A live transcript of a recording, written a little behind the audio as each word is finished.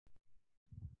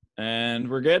And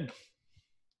we're good.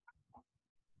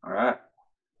 All right.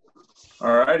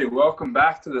 All righty. Welcome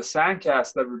back to the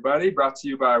SANDCAST, everybody. Brought to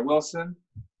you by Wilson.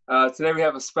 Today we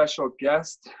have a special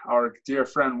guest, our dear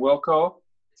friend Wilco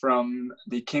from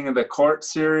the King of the Court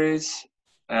series.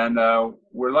 And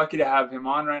we're lucky to have him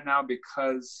on right now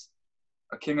because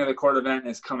a King of the Court event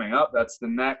is coming up. That's the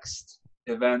next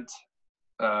event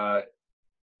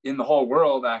in the whole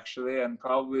world, actually, and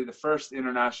probably the first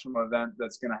international event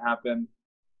that's going to happen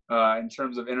in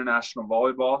terms of international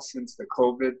volleyball since the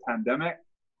COVID pandemic.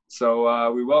 So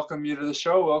we welcome you to the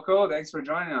show, Wilco. Thanks for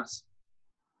joining us.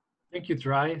 Thank you,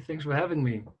 Tri. Thanks for having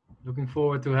me. Looking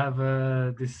forward to have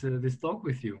this talk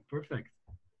with you. Perfect.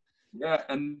 Yeah,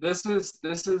 and this is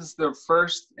the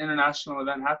first international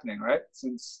event happening, right?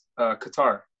 Since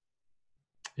Qatar.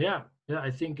 Yeah.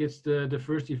 I think it's the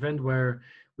first event where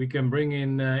we can bring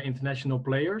in international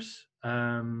players.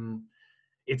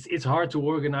 It's hard to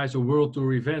organize a World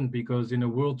Tour event because in a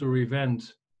World Tour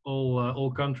event,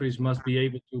 all countries must be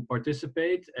able to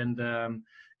participate, and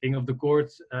King of the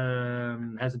Court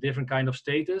has a different kind of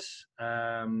status.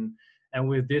 And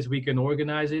with this, we can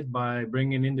organize it by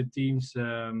bringing in the teams,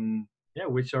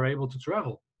 which are able to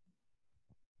travel.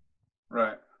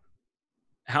 Right.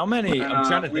 How many? I'm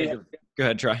trying to think of. Go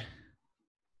ahead, Troy.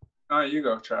 Oh, you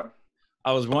go, Trav.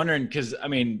 I was wondering because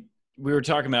we were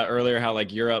talking about earlier how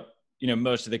Europe,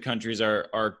 most of the countries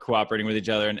are cooperating with each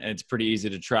other, and it's pretty easy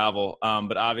to travel.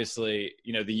 But obviously,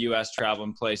 the U.S.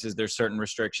 traveling places, there's certain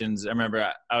restrictions. I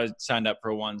remember I was signed up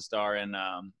for one star in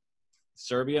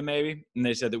Serbia, maybe, and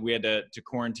they said that we had to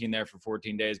quarantine there for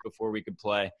 14 days before we could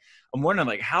play. I'm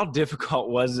wondering, how difficult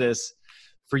was this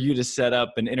for you to set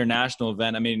up an international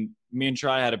event? I mean, me and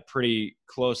Tri had a pretty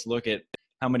close look at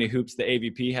how many hoops the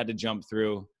AVP had to jump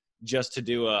through just to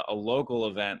do a local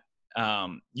event.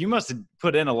 You must have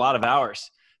put in a lot of hours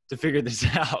to figure this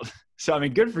out. So,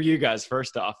 good for you guys,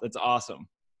 first off. That's awesome.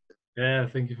 Yeah,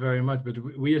 thank you very much. But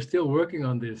we are still working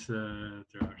on this,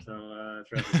 Trevor.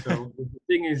 So the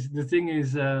thing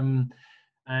is, in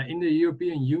the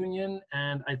European Union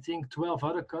and I think 12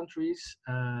 other countries,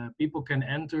 people can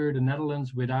enter the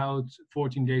Netherlands without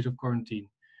 14 days of quarantine.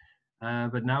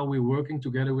 But now we're working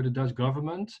together with the Dutch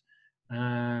government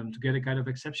to get a kind of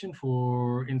exception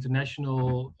for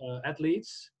international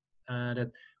athletes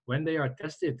that when they are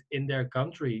tested in their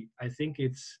country, I think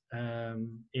it's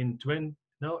in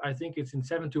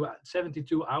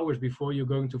 72 hours before you're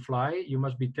going to fly, you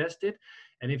must be tested.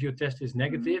 And if your test is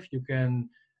negative, you can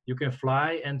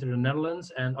fly, enter the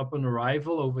Netherlands, and upon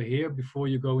arrival over here, before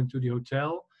you go into the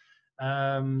hotel,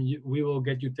 we will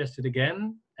get you tested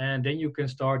again, and then you can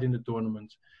start in the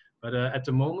tournament. But at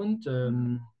the moment,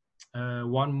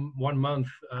 1 month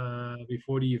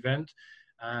before the event,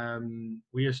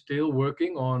 we are still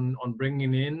working on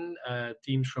bringing in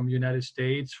teams from the United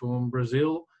States, from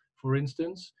Brazil, for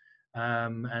instance,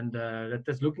 and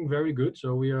that's looking very good.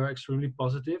 So we are extremely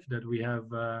positive that we have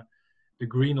the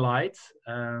green light.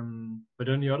 But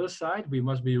on the other side, we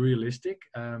must be realistic.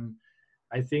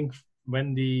 I think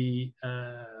when the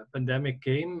pandemic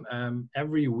came,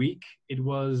 every week it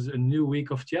was a new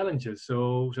week of challenges.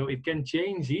 So it can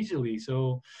change easily.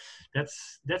 So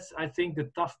that's I think the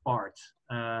tough part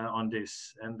on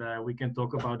this, and we can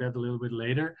talk about that a little bit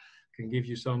later. Can give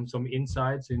you some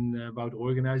insights about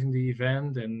organizing the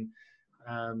event and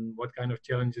what kind of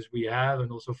challenges we have,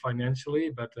 and also financially.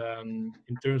 But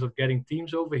in terms of getting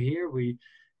teams over here, we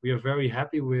are very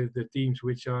happy with the teams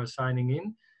which are signing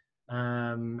in.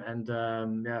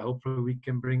 Hopefully we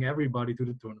can bring everybody to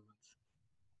the tournament.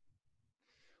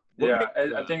 Yeah,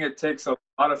 I think it takes a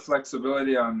lot of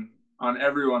flexibility on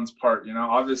everyone's part.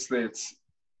 Obviously it's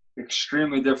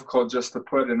extremely difficult just to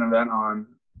put an event on,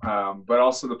 but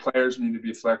also the players need to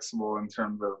be flexible in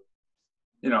terms of,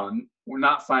 we're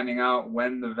not finding out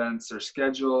when the events are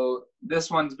scheduled. This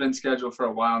one's been scheduled for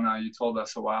a while now. You told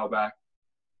us a while back,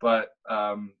 but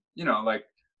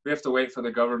we have to wait for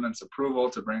the government's approval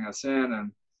to bring us in,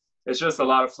 and it's just a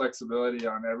lot of flexibility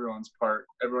on everyone's part.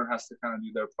 Everyone has to kind of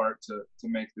do their part to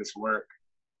make this work.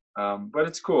 But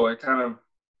it's cool. It kind of,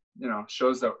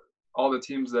 shows that all the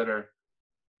teams that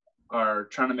are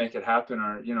trying to make it happen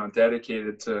are,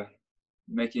 dedicated to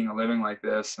making a living like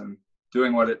this and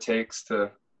doing what it takes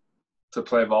to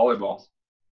play volleyball.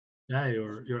 Yeah,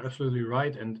 you're absolutely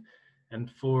right. And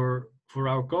for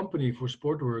our company, for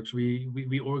SportWorx,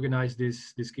 we organize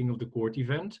this King of the Court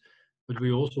event, but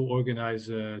we also organize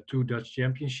 2 Dutch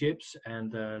championships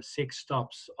and 6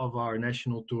 stops of our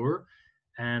national tour.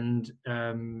 And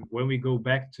when we go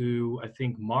back to, I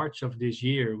think, March of this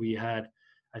year, we had,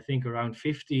 I think, around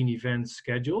 15 events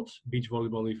scheduled, beach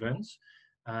volleyball events.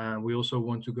 We also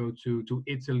want to go to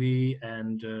Italy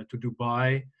and to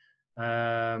Dubai.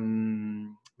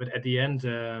 But at the end,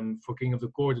 for King of the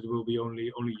Court, it will be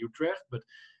only Utrecht. But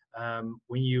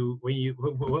when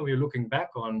we're looking back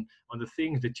on the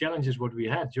things, the challenges what we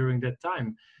had during that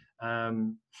time,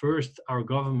 first our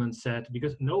government said,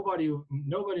 because nobody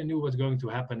knew what's going to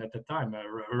happen at the time,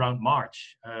 around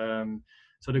March.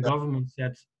 So the government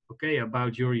said, okay,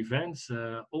 about your events,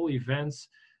 all events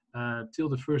till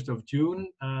the 1st of June,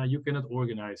 you cannot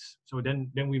organize. So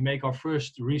then we make our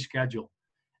first reschedule.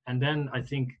 And then I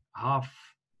think half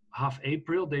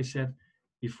April, they said,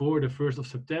 before the 1st of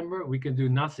September, we can do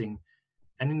nothing.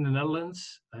 And in the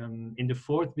Netherlands, in the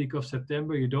 4th week of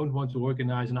September, you don't want to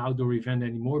organize an outdoor event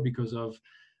anymore because of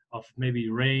maybe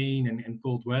rain and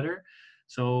cold weather.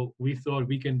 So we thought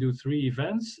we can do 3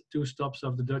 events, 2 stops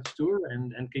of the Dutch Tour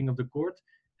and King of the Court.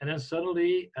 And then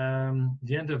suddenly,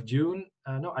 the end of June,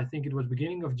 no, I think it was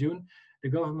beginning of June, the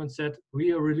government said,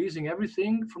 we are releasing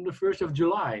everything from the 1st of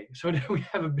July. So then we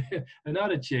have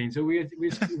another change. So we're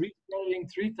rescheduling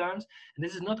 3 times. And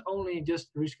this is not only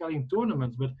just rescheduling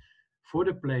tournaments, but for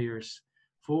the players,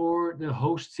 for the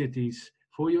host cities,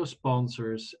 for your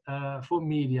sponsors, for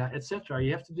media, etc.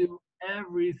 You have to do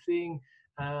everything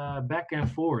back and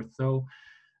forth. So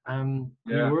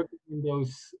we're working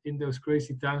in those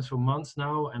crazy times for months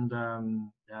now, and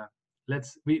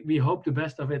we hope the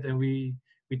best of it, and we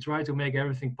try to make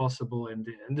everything possible, and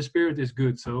the spirit is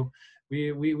good. So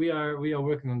we are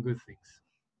working on good things.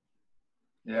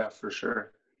 Yeah, for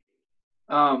sure.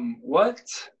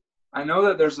 I know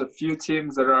that there's a few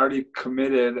teams that are already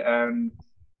committed, and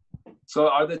so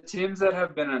are the teams that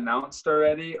have been announced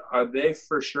already, are they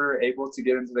for sure able to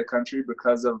get into the country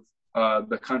because of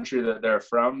the country that they're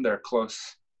from, their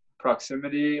close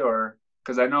proximity? Or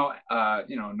because I know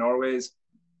Norway's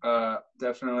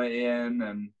definitely in,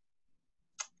 and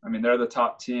I mean they're the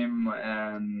top team,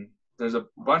 and there's a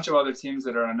bunch of other teams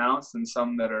that are announced and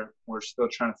some that we're still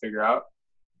trying to figure out.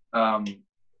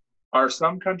 Are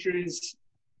some countries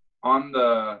on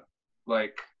the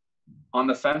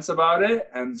fence about it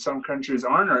and some countries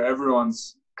aren't, or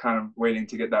everyone's kind of waiting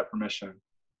to get that permission?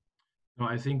 No,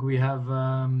 I think we have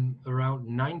around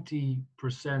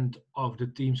 90% of the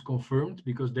teams confirmed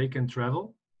because they can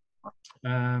travel.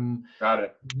 Got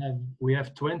it. We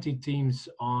have 20 teams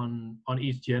on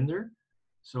each gender,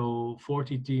 so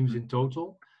 40 teams in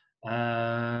total.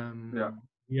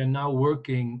 We are now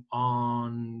working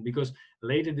on, because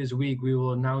later this week we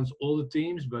will announce all the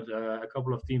teams, but a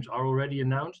couple of teams are already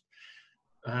announced.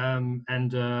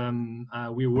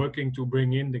 We're working to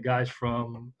bring in the guys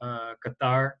from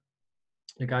Qatar,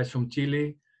 the guys from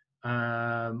Chile,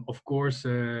 of course,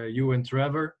 you and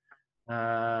Trevor,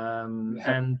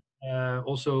 and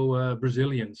also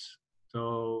Brazilians.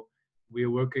 So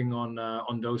we're working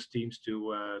on those teams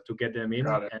to get them in.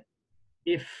 And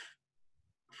if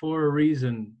for a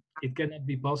reason it cannot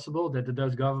be possible, that the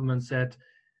Dutch government said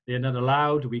they're not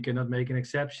allowed, we cannot make an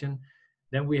exception,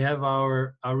 then we have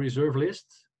our reserve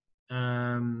list.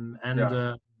 I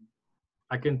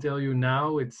can tell you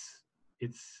now, it's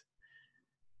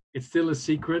still a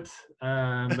secret,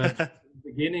 but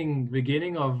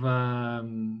beginning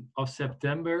of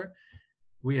September,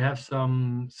 we have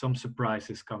some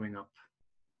surprises coming up.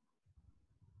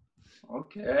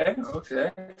 Okay.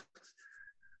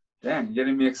 Damn, you're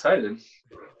getting me excited.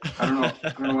 I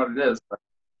don't know what it is.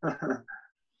 But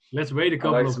let's wait a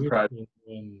couple of weeks,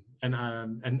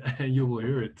 and you will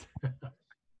hear it.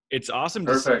 It's awesome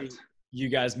to see you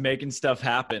guys making stuff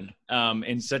happen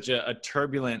in such a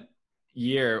turbulent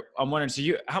year. I'm wondering, so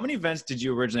how many events did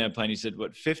you originally have planned? You said,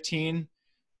 15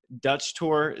 Dutch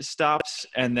Tour stops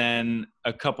and then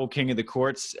a couple King of the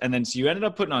Courts. And then, so you ended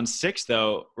up putting on 6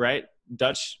 though, right?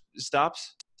 Dutch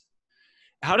stops.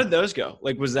 How did those go?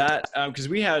 Like, was that, cause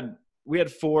we had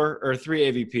 4 or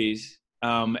 3 AVPs.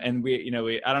 And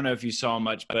I don't know if you saw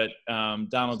much, but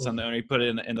Donaldson, the owner, he put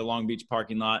it in the Long Beach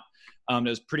parking lot. It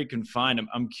was pretty confined.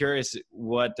 I'm curious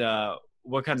what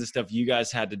kinds of stuff you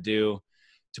guys had to do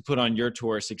to put on your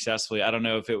tour successfully. I don't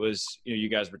know if it was, you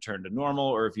guys returned to normal,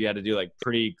 or if you had to do like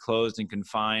pretty closed and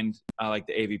confined, like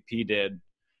the AVP did.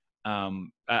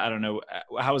 I don't know.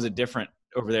 How was it different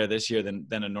over there this year than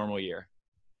a normal year?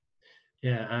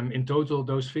 Yeah, in total,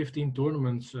 those 15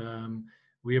 tournaments,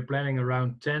 we are planning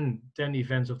around 10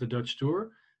 events of the Dutch Tour.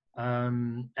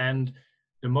 And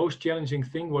the most challenging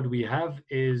thing what we have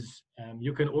is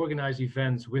you can organize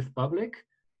events with public,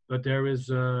 but there is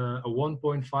a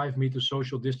 1.5 meter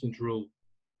social distance rule.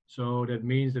 So that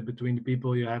means that between the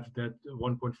people you have that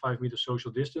 1.5 meter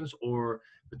social distance, or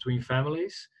between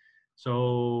families.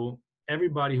 So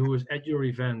everybody who is at your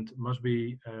event must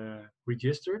be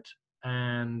registered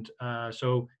And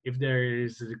so if there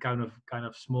is a kind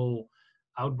of small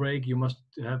outbreak, you must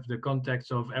have the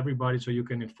contacts of everybody so you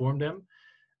can inform them.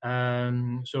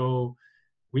 So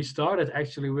we started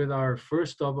actually with our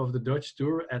first stop of the Dutch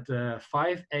tour at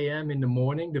 5 a.m. in the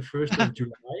morning, the 1st of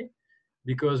July,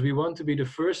 because we want to be the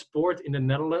first sport in the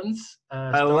Netherlands.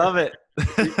 I love it.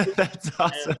 That's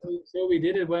awesome. So we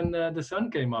did it when the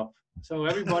sun came up. So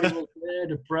everybody was there,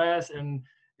 the press, and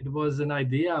it was an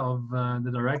idea of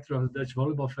the director of the Dutch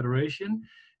Volleyball Federation.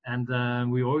 And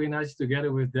we organized it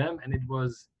together with them, and it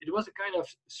was a kind of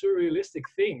surrealistic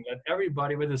thing that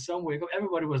everybody, with the sun wake up,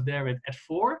 everybody was there at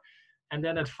 4, and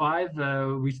then at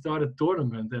 5 we started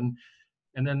tournament.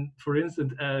 And then, for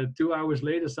instance, 2 hours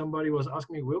later, somebody was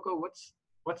asking me, Wilco,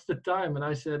 what's the time? And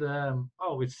I said,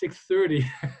 oh, it's 6:30.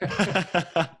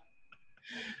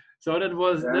 So that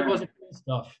was cool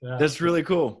stuff. Yeah. That's really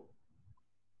cool.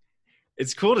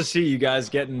 It's cool to see you guys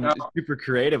getting super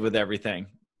creative with everything.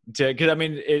 Because I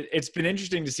mean, it's been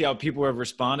interesting to see how people have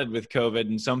responded with COVID,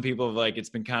 and some people have, like, it's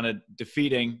been kind of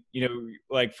defeating. You know,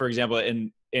 like for example,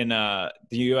 in the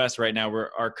U.S. right now,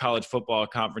 where our college football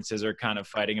conferences are kind of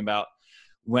fighting about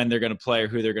when they're going to play or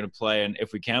who they're going to play and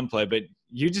if we can play. But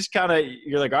you just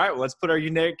you're like, all right, well, let's put our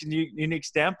unique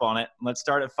stamp on it, and let's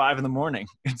start at 5 a.m.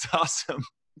 It's awesome.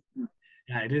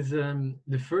 Yeah, it is.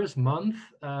 The first month,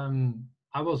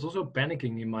 I was also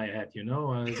panicking in my head, you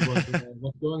know, it was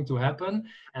what's going to happen.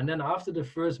 And then after the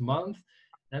first month,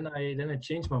 then I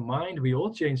changed my mind. We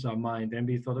all changed our mind, and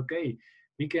we thought, okay,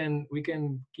 we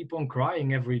can keep on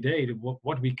crying every day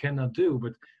what we cannot do,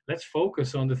 but let's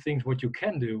focus on the things what you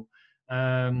can do.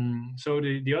 So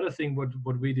the other thing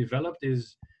what we developed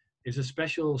is a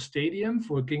special stadium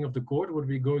for King of the Court, what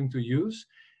we're going to use.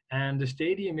 And the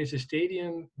stadium is a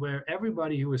stadium where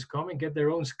everybody who is coming get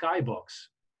their own skybox.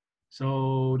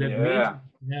 So that means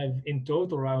we have in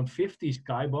total around 50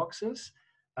 skyboxes.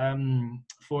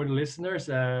 For the listeners,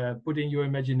 put in your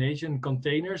imagination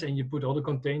containers, and you put all the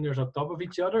containers on top of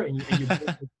each other, and you build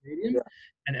the stadium,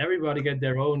 and everybody get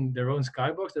their own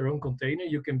skybox, their own container.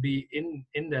 You can be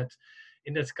in that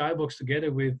skybox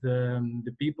together with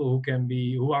the people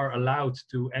who are allowed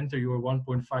to enter your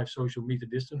 1.5 social meter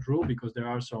distance rule, because there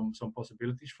are some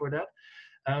possibilities for that.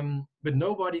 But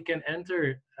nobody can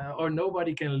enter or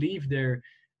nobody can leave their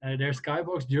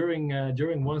skybox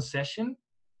during one session.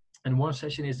 And one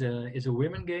session is a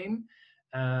women game.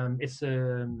 It's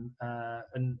a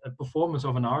performance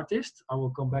of an artist. I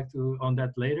will come back on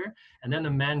that later. And then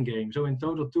a man game. So in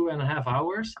total 2.5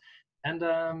 hours.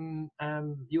 And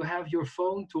you have your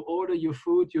phone to order your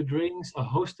food, your drinks. A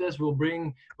hostess will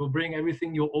bring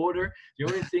everything you order. The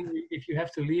only thing, if you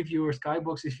have to leave your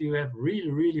skybox, if you have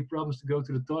really, really problems to go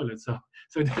to the toilet. So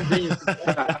then you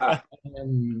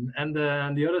and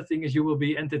the other thing is you will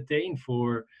be entertained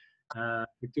for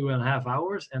 2.5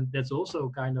 hours, and that's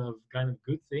also kind of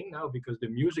good thing now, because the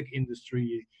music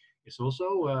industry is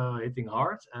also hitting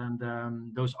hard, and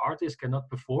those artists cannot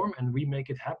perform, and we make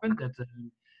it happen that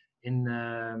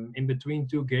in between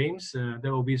 2 games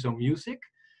there will be some music.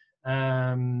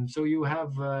 So you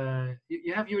have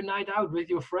your night out with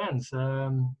your friends,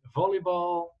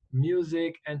 volleyball,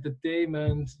 music,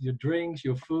 entertainment, your drinks,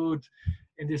 your food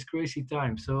in this crazy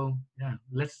time. So yeah,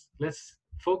 let's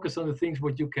focus on the things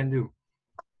what you can do.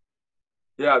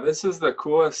 Yeah, this is the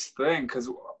coolest thing, because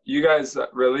you guys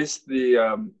released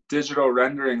the digital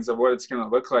renderings of what it's going to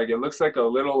look like. It looks like a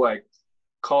little like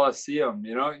Coliseum,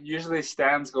 you know. Usually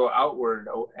stands go outward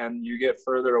and you get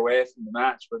further away from the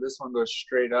match, but this one goes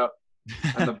straight up,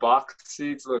 and the box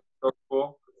seats look so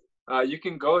cool. You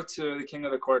can go to the King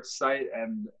of the Court site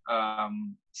and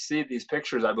see these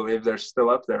pictures. I believe they're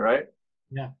still up there, right?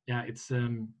 Yeah, it's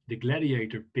the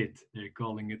gladiator pit, they're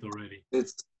calling it already.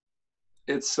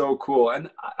 It's so cool,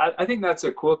 and I think that's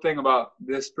a cool thing about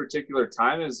this particular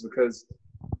time, is because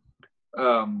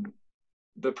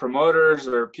the promoters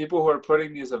or people who are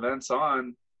putting these events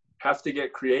on have to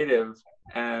get creative,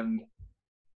 and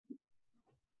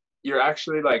you're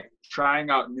actually like trying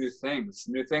out new things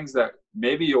that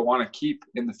maybe you'll want to keep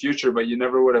in the future, but you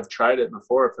never would have tried it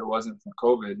before if it wasn't for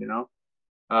COVID, you know?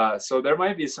 So there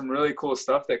might be some really cool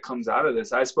stuff that comes out of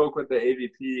this. I spoke with the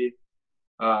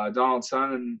AVP, Donald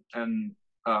Sun, and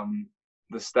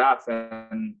the staff,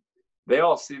 and they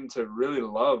all seem to really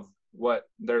love what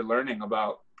they're learning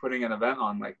about putting an event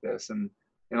on like this. And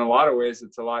in a lot of ways,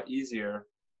 it's a lot easier.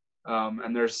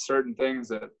 And there's certain things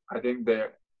that I think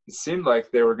it seemed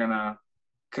like they were going to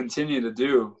continue to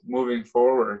do moving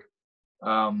forward.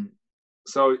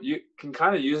 So you can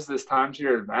kind of use this time to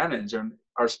your advantage, and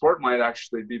our sport might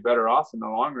actually be better off in the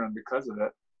long run because of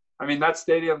it. I mean, that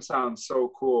stadium sounds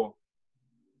so cool.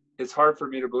 it's hard for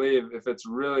me to believe if it's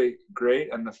really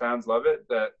great and the fans love it,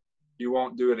 that you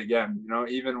won't do it again, you know,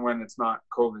 even when it's not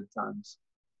COVID times.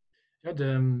 Yeah,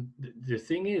 the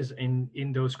thing is,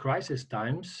 in those crisis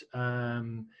times,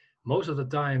 most of the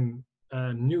time,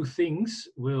 new things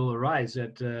will arise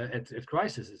at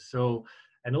crises. So,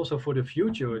 and also for the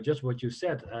future, just what you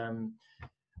said,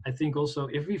 I think also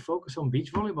if we focus on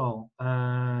beach volleyball,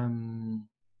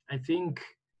 I think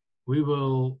we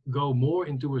will go more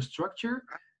into a structure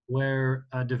where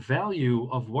the value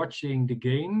of watching the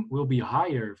game will be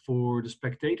higher for the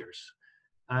spectators.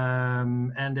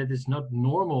 And that it's not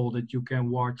normal that you can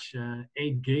watch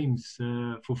 8 games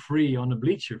for free on a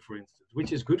bleacher, for instance,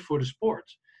 which is good for the sport.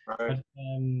 Right. But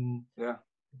Yeah.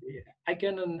 I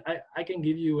can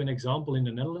give you an example in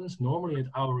the Netherlands. Normally at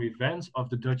our events of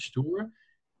the Dutch Tour,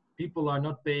 people are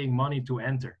not paying money to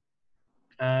enter.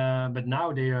 But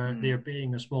now they are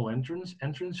paying a small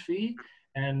entrance fee.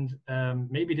 And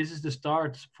maybe this is the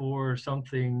start for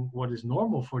something what is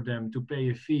normal for them to pay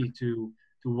a fee to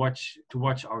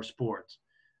watch our sport,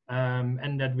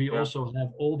 and that we also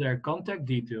have all their contact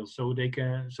details so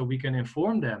we can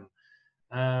inform them.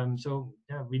 So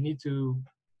yeah, we need to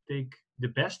take the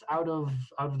best out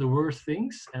of the worst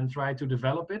things and try to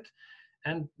develop it.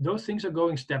 And those things are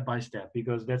going step by step,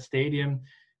 because that stadium,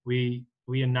 we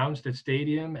announced that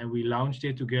stadium and we launched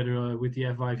it together with the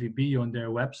FIVB on their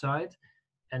website.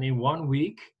 And in 1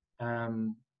 week,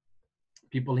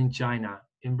 people in China,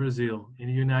 in Brazil, in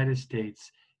the United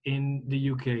States, in the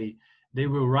UK, they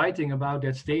were writing about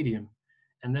that stadium.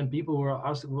 And then people were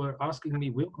asking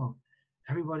me, Wilco,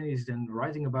 everybody is then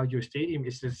writing about your stadium.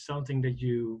 Is this something that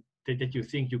you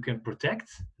think you can protect?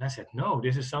 And I said, no,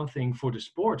 this is something for the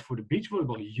sport, for the beach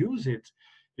volleyball. Use it,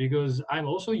 because I'm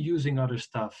also using other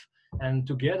stuff. And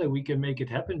together we can make it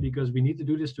happen, because we need to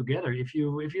do this together. If you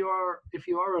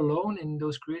are alone in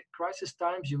those crisis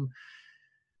times, you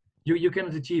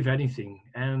cannot achieve anything.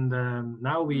 And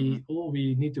now we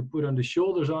need to put on the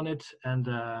shoulders on it and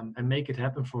make it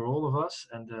happen for all of us.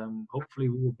 And hopefully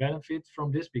we will benefit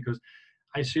from this, because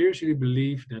I seriously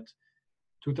believe that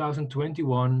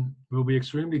 2021 will be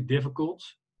extremely difficult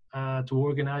to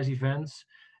organize events.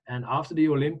 And after the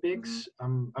Olympics,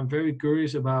 I'm very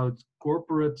curious about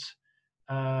corporate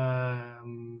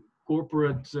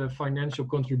financial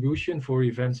contribution for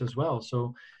events as well.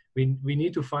 So we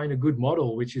need to find a good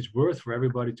model which is worth for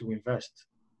everybody to invest.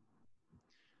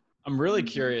 I'm really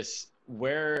curious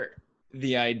where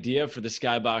the idea for the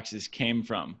Skyboxes came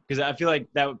from, because I feel like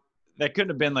that couldn't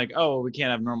have been like, oh, we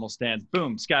can't have normal stands.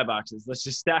 Boom, Skyboxes. Let's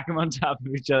just stack them on top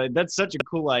of each other. That's such a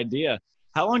cool idea.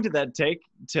 How long did that take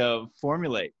to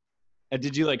formulate? And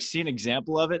did you like see an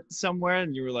example of it somewhere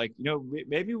and you were like, you know,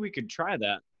 maybe we could try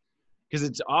that, because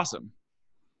it's awesome.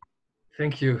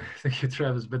 Thank you,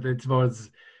 Travis. But it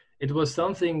was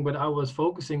something when I was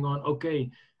focusing on, okay,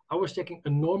 I was checking a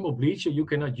normal bleacher you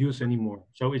cannot use anymore.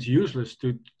 So it's useless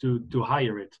to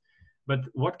hire it. But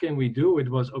what can we do? It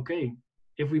was, okay,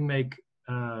 if we make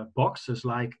boxes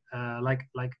like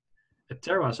a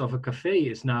terrace of a cafe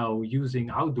is now using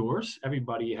outdoors,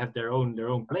 everybody have their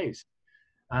own place.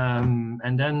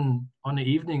 And then on the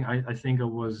evening, I think I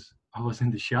was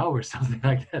in the shower, something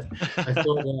like that. I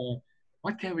thought,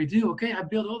 what can we do? Okay, I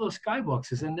built all those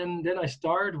Skyboxes, and then I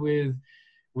start with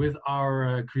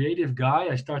our creative guy.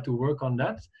 I start to work on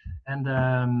that, and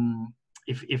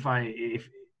if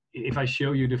I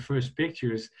show you the first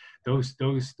pictures, those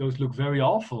look very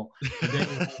awful. But then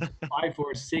you have 5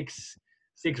 or 6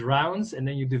 rounds, and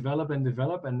then you develop, and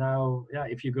now, yeah,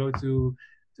 if you go to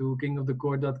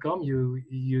kingofthecourt.com,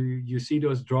 you see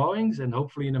those drawings, and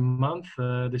hopefully in a month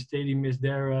the stadium is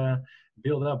there,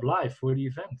 built up live for the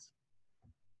event. It's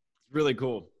really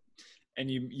cool. And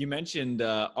you mentioned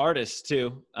artists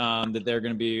too, that they're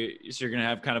going to be, so you're going to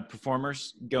have kind of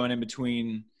performers going in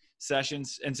between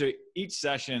sessions, and so each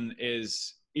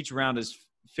round is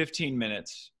 15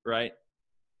 minutes, right?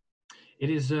 It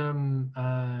is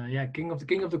King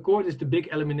of the Court is the big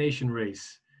elimination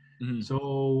race. Mm-hmm.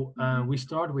 So we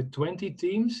start with 20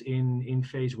 teams in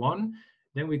phase 1,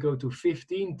 then we go to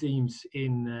 15 teams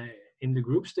in the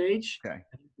group stage, okay,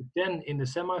 10 in the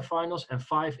semifinals, and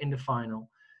 5 in the final.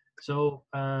 So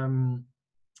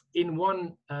in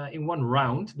one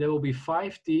round there will be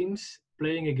 5 teams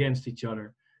playing against each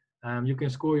other. You can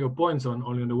score your points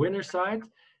only on the winner's side,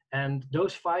 and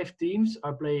those 5 teams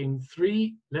are playing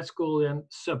 3, let's call them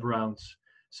sub rounds.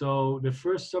 So the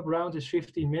first sub round is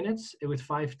 15 minutes with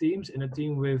 5 teams, and a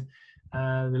team with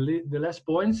the less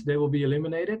points, they will be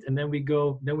eliminated. And then we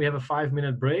have a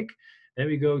 5-minute break. Then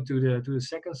we go to the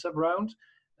second sub round.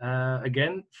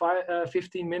 Again,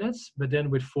 15 minutes, but then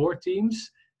with 4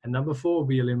 teams, and number 4 will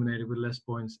be eliminated with less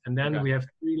points. And then we have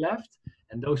 3 left,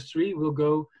 and those 3 will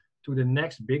go to the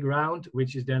next big round,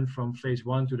 which is then from phase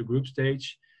 1 to the group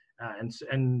stage,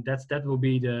 and that will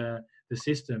be the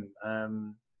system.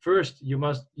 First, you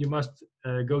must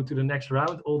go to the next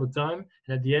round all the time,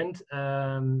 and at the end,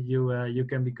 you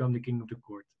can become the king of the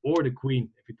court or the queen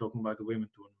if you're talking about the women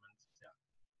tournament.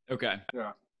 Yeah. Okay.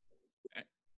 Yeah.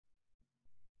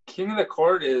 King of the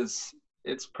court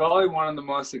it's probably one of the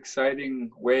most exciting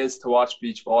ways to watch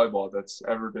beach volleyball that's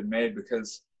ever been made,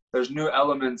 because there's new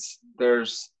elements.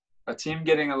 There's a team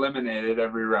getting eliminated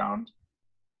every round.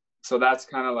 So that's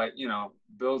kind of like,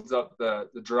 builds up the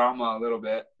drama a little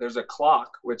bit. There's a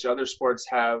clock, which other sports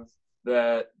have,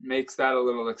 that makes that a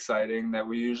little exciting that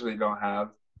we usually don't have.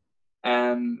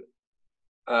 And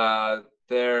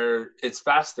it's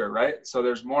faster, right? So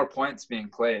there's more points being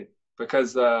played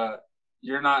because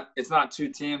it's not 2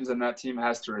 teams and that team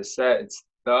has to reset. It's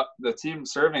the team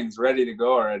serving's ready to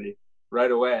go already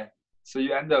right away. So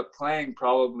you end up playing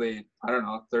probably,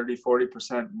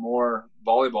 30-40% more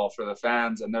volleyball for the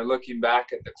fans, and they're looking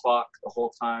back at the clock the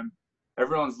whole time.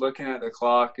 Everyone's looking at the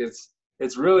clock. It's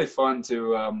really fun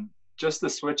to just to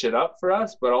switch it up for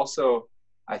us, but also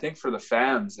I think for the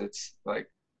fans, it's like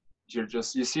you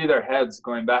see their heads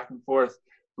going back and forth,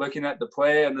 looking at the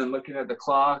play and then looking at the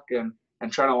clock and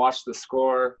trying to watch the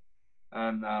score.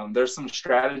 And there's some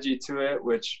strategy to it,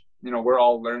 which we're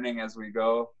all learning as we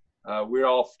go. We're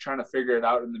all trying to figure it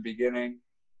out in the beginning.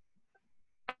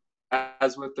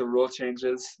 As with the rule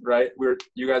changes, right?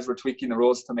 You guys were tweaking the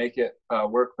rules to make it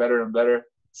work better and better.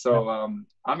 So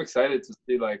I'm excited to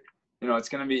see, it's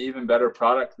going to be even better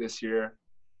product this year.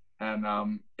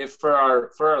 And if for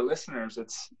our listeners,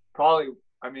 it's probably,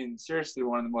 seriously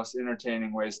one of the most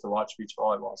entertaining ways to watch beach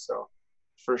volleyball. So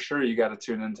for sure, you got to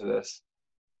tune into this.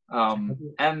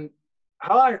 And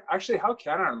how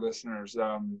can our listeners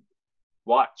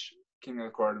watch King of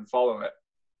the Court and follow it?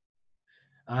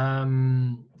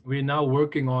 We're now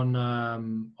working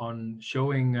on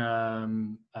showing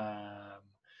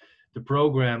the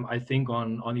program, I think,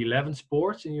 on 11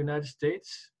 sports in the United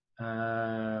States.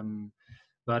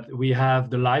 But we have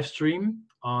the live stream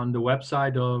on the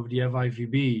website of the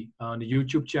FIVB, on the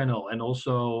YouTube channel, and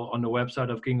also on the website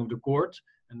of King of the Court.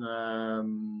 And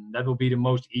that will be the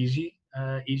most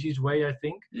easiest way, I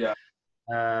think. Yeah.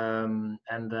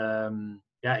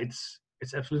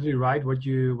 It's absolutely right what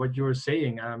you're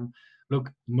saying. Look,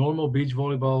 normal beach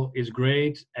volleyball is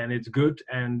great and it's good,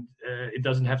 and it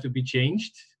doesn't have to be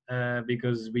changed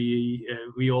because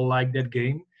we all like that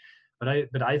game.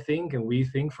 But I think, and we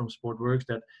think from SportWorx,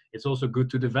 that it's also good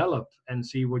to develop and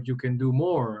see what you can do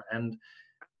more. And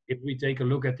if we take a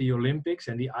look at the Olympics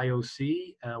and the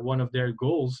IOC, one of their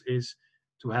goals is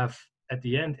to have at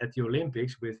the end at the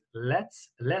Olympics with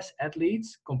less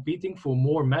athletes competing for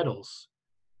more medals.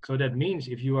 So that means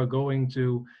if you are going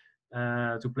to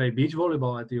play beach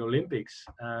volleyball at the Olympics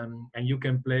and you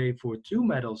can play for 2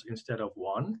 medals instead of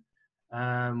 1,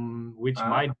 which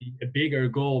might be a bigger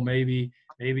goal, maybe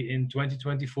in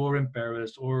 2024 in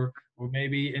Paris or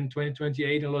maybe in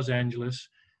 2028 in Los Angeles.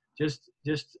 Just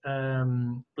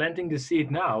planting the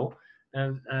seed now.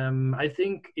 I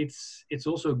think it's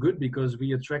also good because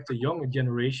we attract a younger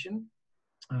generation.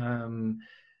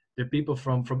 The people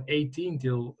from 18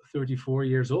 till 34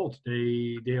 years old,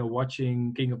 they are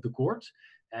watching King of the Court,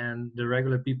 and the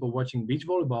regular people watching beach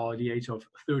volleyball at the age of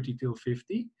 30 till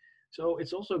 50. So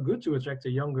it's also good to attract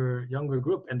a younger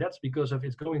group, and that's because of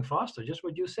it's going faster. Just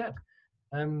what you said.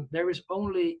 There is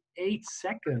only 8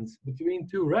 seconds between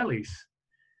 2 rallies,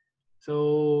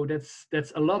 so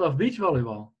that's a lot of beach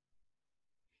volleyball.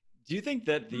 Do you think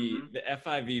that the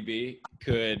FIVB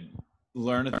could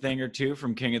learn a thing or two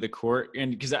from King of the Court?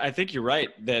 And because I think you're right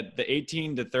that the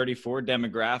 18 to 34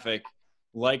 demographic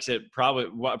likes it, probably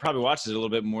watches it a little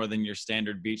bit more than your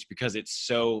standard beach because it's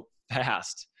so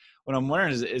fast. What I'm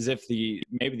wondering is if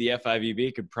maybe the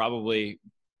FIVB could probably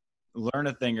learn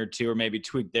a thing or two, or maybe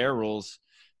tweak their rules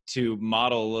to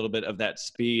model a little bit of that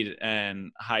speed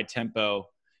and high tempo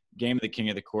game of the King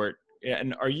of the Court.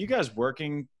 And are you guys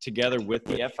working together with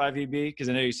the FIVB? Because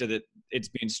I know you said that it's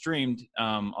being streamed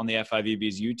on the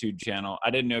FIVB's YouTube channel. I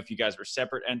didn't know if you guys were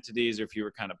separate entities or if you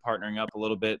were kind of partnering up a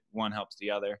little bit. One helps the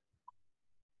other.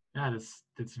 Yeah,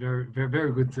 that's very, very,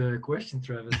 very good question,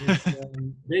 Travis.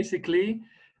 Basically,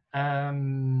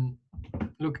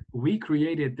 look, we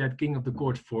created that King of the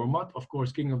Court format. Of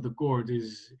course, King of the Court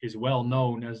is well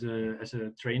known as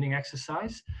a training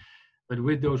exercise, but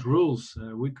with those rules,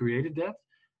 we created that.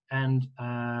 And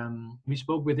we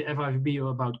spoke with the FIVB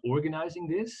about organizing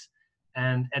this.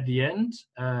 And at the end,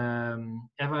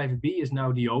 FIVB is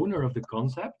now the owner of the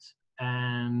concept.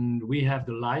 and we have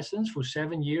the license for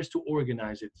 7 years to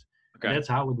organize it. Okay. And that's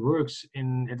how it works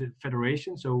at the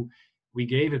federation. So we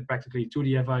gave it practically to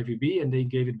the FIVB, and they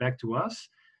gave it back to us.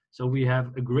 So we have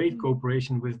a great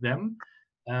cooperation with them.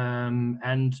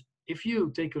 And if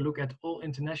you take a look at all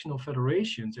international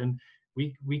federations, and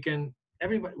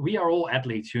everybody, we are all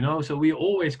athletes, you know, so we're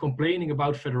always complaining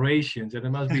about federations and it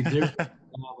must be different,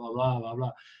 blah, blah, blah, blah,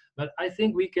 blah. But I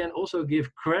think we can also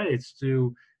give credits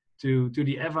to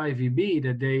the FIVB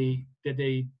that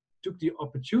they took the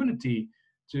opportunity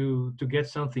to get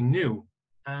something new.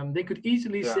 They could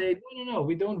easily say, no,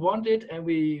 we don't want it, and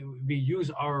we use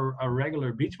our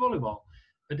regular beach volleyball.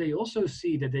 But they also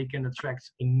see that they can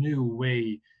attract a new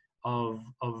way of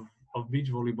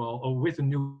beach volleyball, or with a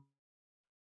new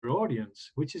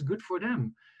audience, which is good for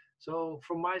them. So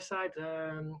from my side,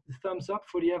 thumbs up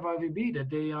for the FIVB that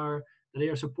they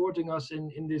are supporting us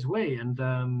in this way,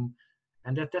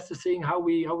 and that's the thing, how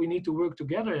we need to work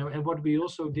together, and what we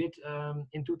also did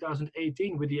in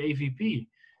 2018 with the AVP.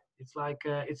 It's like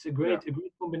it's a great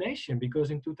combination, because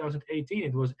in 2018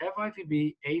 it was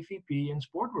FIVB, AVP, and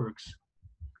SportWorx.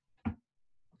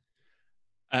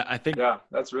 I think. Yeah,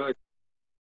 that's really.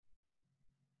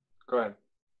 Go ahead.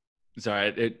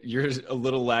 Sorry, you're a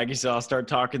little laggy, so I'll start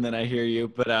talking, then I hear you.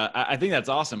 But I think that's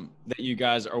awesome that you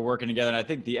guys are working together. And I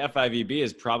think the FIVB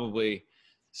is probably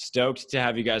stoked to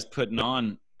have you guys putting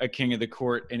on a King of the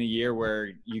Court in a year where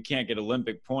you can't get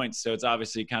Olympic points. So it's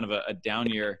obviously kind of a down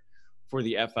year for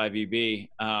the FIVB.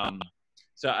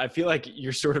 So I feel like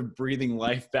you're sort of breathing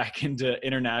life back into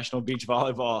international beach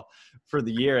volleyball for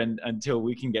the year, and until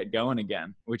we can get going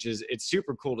again, it's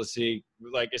super cool to see,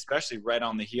 like, especially right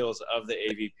on the heels of the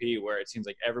AVP, where it seems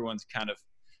like everyone's kind of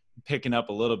picking up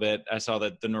a little bit. I saw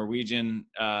that the Norwegian,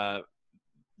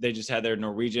 they just had their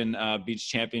Norwegian beach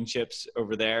championships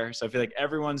over there. So I feel like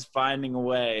everyone's finding a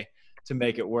way to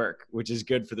make it work, which is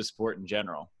good for the sport in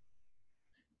general.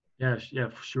 Yes, yeah,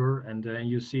 for sure. And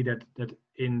you see that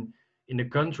in the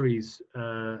countries,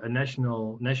 a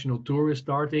national tour is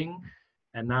starting,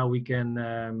 and now we can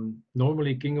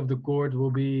normally King of the Court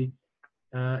will be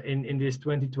in this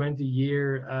 2020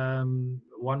 year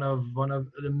one of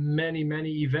the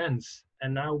many events,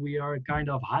 and now we are kind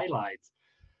of highlight,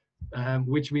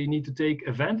 which we need to take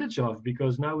advantage of,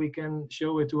 because now we can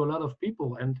show it to a lot of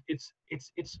people, and it's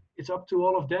up to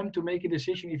all of them to make a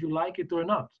decision if you like it or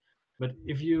not. But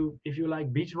if you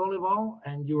like beach volleyball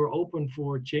and you're open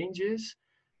for changes,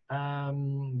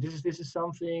 this is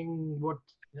something what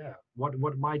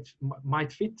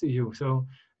might fit to you. So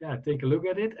yeah, take a look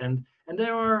at it. And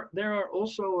there are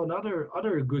also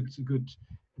other good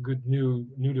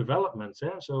new developments.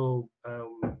 Yeah? So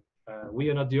we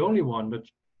are not the only one, but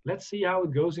let's see how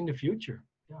it goes in the future.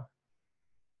 Yeah.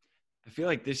 I feel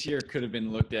like this year could have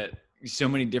been looked at so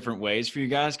many different ways for you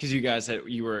guys, because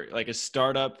you were like a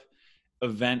startup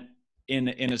event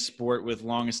in a sport with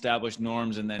long established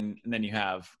norms, and then you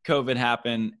have COVID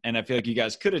happen, and I feel like you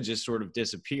guys could have just sort of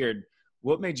disappeared.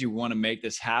 What made you want to make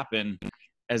this happen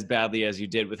as badly as you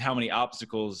did, with how many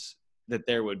obstacles that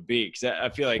there would be? Because I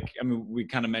feel like, I mean, we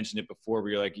kind of mentioned it before,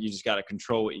 where you're like, you just got to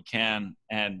control what you can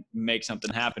and make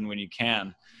something happen when you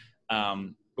can.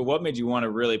 But what made you want to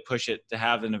really push it to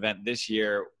have an event this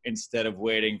year instead of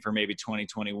waiting for maybe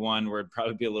 2021, where it'd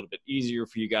probably be a little bit easier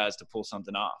for you guys to pull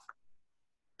something off?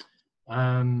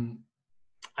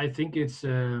 I think it's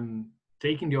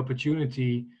taking the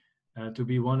opportunity to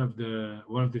be one of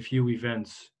the few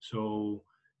events. So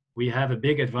we have a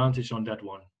big advantage on that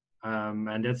one,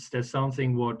 and that's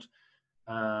something what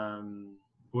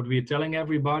we're telling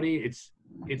everybody. It's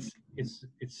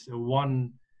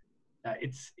one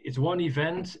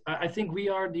event. I think we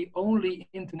are the only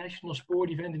international sport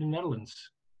event in the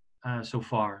Netherlands so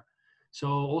far. So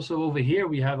also over here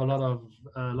we have a lot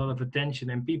of attention,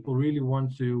 and people really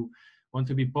want to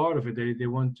be part of it. They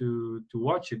want to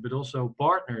watch it, but also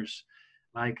partners.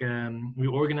 Like we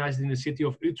organized in the city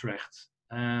of Utrecht.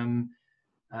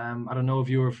 I don't know if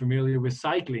you are familiar with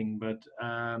cycling, but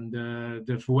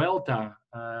the Vuelta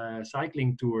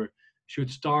cycling tour should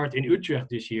start in Utrecht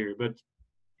this year, but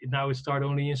now it starts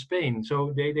only in Spain.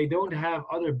 So they don't have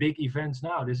other big events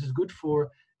now. This is good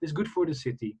for the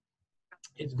city.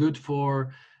 It's good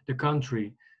for the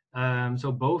country.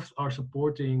 So both are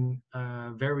supporting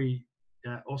very,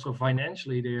 also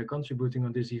financially, they are contributing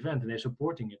on this event, and they're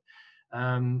supporting it.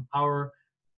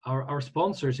 Our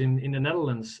sponsors in the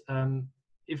Netherlands,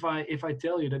 if I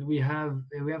tell you that we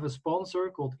have a sponsor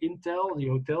called Intel, the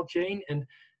hotel chain, and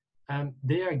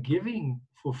they are giving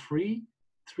for free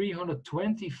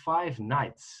 325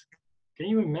 nights. Can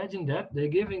you imagine that? They're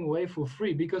giving away for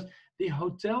free, because the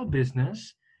hotel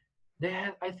business,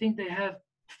 I think they have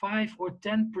 5 or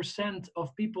 10%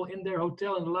 of people in their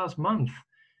hotel in the last month.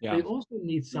 Yeah. They also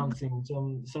need something,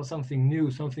 something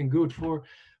new, something good for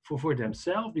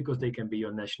themselves, because they can be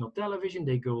on national television.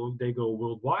 They go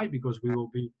worldwide, because we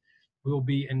will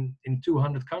be in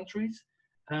 200 countries,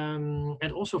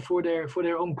 and also for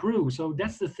their own crew. So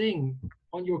that's the thing.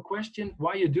 On your question,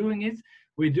 why you're doing it,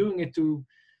 we're doing it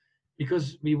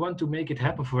because we want to make it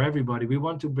happen for everybody. We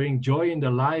want to bring joy in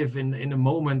their life in a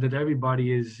moment that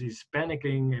everybody is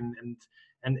panicking,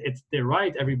 and they're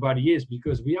right, everybody is,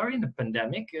 because we are in a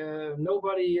pandemic.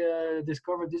 Nobody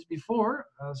discovered this before,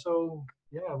 so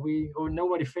yeah,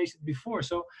 nobody faced it before.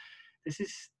 So this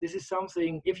is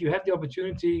something. If you have the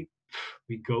opportunity,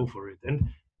 we go for it,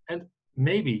 and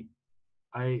maybe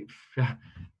I'm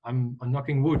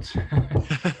knocking wood.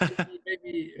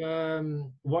 maybe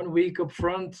 1 week up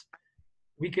front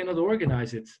we cannot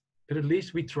organize it, but at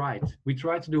least we tried. We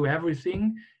tried to do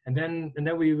everything, and then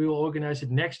we will organize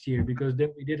it next year, because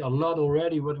then we did a lot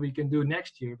already what we can do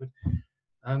next year. But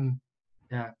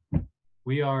yeah,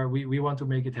 we want to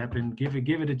make it happen. Give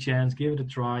it a chance, give it a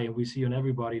try, and we see on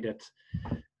everybody that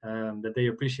they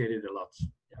appreciate it a lot.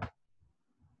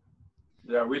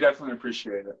 Yeah, we definitely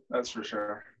appreciate it. That's for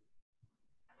sure.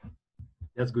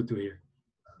 That's good to hear.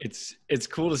 It's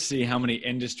cool to see how many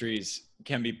industries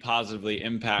can be positively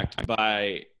impacted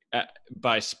by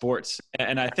sports.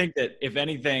 And I think that if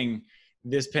anything,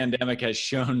 this pandemic has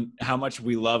shown how much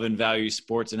we love and value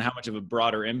sports and how much of a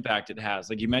broader impact it has.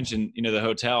 Like you mentioned, the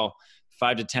hotel,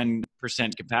 5 to 10%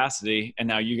 capacity, and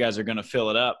now you guys are going to fill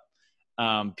it up.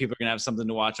 People are going to have something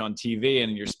to watch on TV,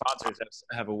 and your sponsors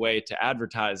have a way to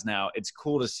advertise now. It's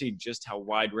cool to see just how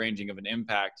wide-ranging of an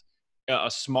impact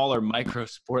a smaller micro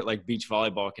sport like beach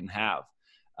volleyball can have.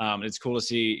 It's cool to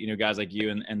see, guys like you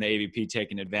and the AVP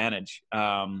taking advantage,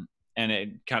 and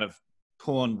it kind of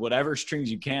pulling whatever strings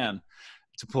you can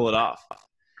to pull it off.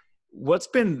 What's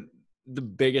been the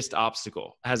biggest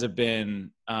obstacle? Has it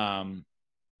been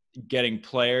getting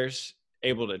players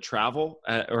able to travel,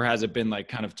 or has it been like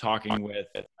kind of talking with,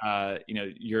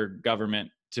 your government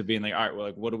to being like, all right, well,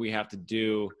 like, what do we have to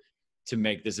do to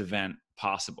make this event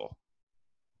possible?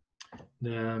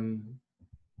 One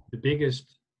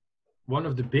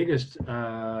of the biggest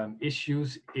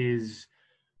issues is,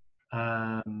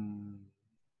 of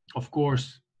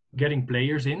course, getting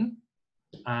players in,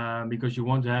 because you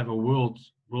want to have a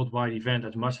worldwide event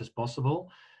as much as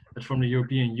possible. But from the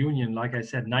European Union, like I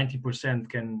said, 90%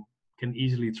 can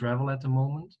easily travel at the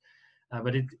moment.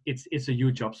 But it's a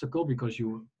huge obstacle, because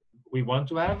we want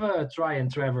to have Try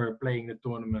and Trevor playing the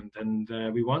tournament, and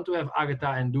we want to have Agatha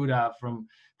and Duda from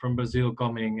Brazil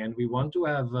coming, and we want to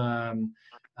have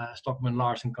Stockman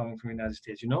Larsen coming from the United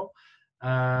States,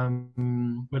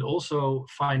 but also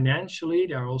financially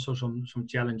there are also some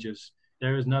challenges.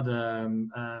 There is not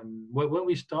when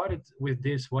we started with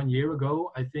this 1 year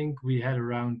ago, I think we had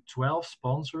around 12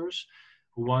 sponsors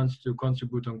who wants to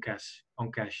contribute on cash.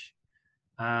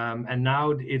 And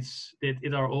now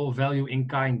it are all value in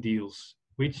kind deals,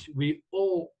 which we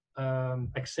all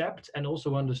accept and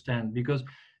also understand, because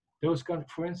those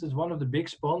for instance, one of the big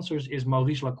sponsors is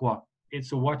Maurice Lacroix.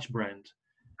 It's a watch brand.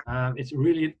 It's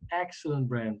really an excellent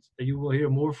brand. You will hear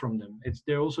more from them.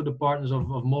 They're also the partners of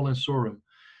Mol and Sorum.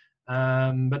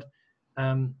 But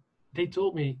they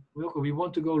told me, Wilco, we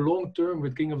want to go long term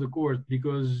with King of the Court,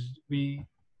 because we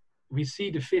see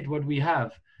the fit what we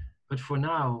have. But for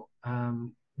now,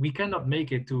 we cannot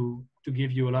make it to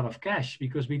give you a lot of cash,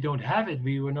 because we don't have it.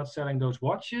 We were not selling those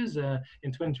watches.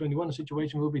 In 2021, the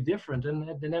situation will be different. And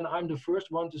then I'm the first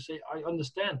one to say, I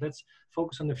understand. Let's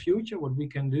focus on the future, what we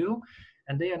can do.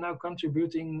 And they are now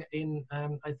contributing in,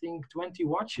 I think, 20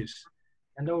 watches.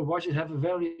 And those watches have a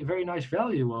very, very nice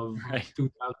value of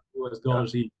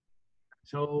 $2,000 each.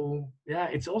 So, yeah,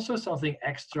 it's also something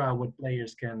extra what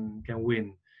players can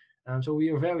win. So we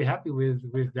are very happy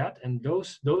with that. And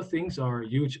those things are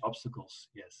huge obstacles,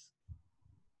 yes.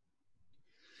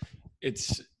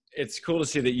 It's cool to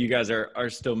see that you guys are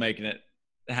still making it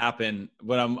happen.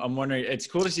 But I'm wondering, it's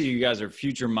cool to see you guys are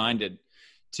future minded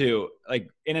too.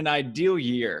 Like in an ideal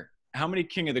year, how many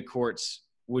King of the Courts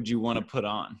would you want to put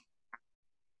on?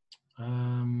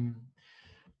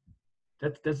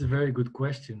 That's a very good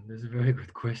question.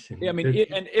 Yeah, I mean,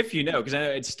 and if you know, because I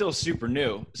know it's still super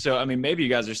new. So, I mean, maybe you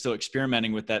guys are still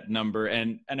experimenting with that number.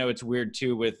 And I know it's weird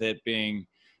too with it being,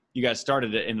 you guys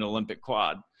started it in an Olympic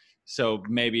quad. So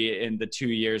maybe in the 2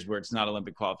 years where it's not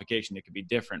Olympic qualification, it could be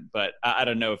different. But I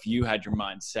don't know if you had your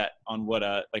mind set on what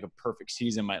a perfect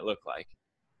season might look like.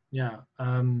 Yeah,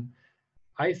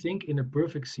 I think in a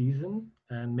perfect season,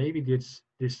 and maybe this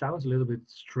sounds a little bit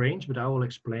strange, but I will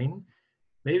explain.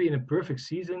 Maybe in a perfect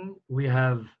season, we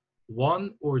have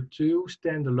 1 or 2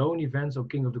 standalone events of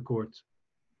King of the Court.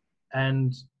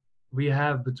 And we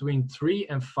have between 3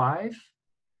 and 5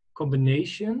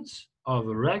 combinations of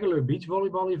a regular beach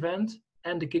volleyball event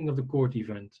and the King of the Court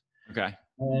event. Okay.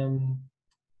 When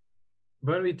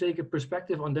we take a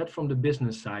perspective on that from the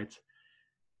business side,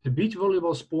 the beach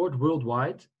volleyball sport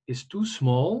worldwide is too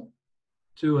small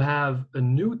to have a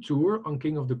new tour on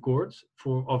King of the Court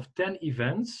of 10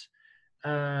 events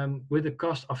with a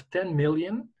cost of 10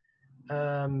 million,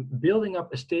 building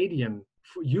up a stadium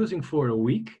using for a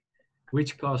week,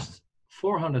 which costs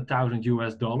 $400,000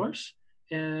 US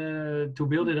to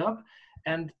build it up,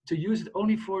 and to use it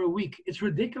only for a week. It's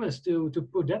ridiculous to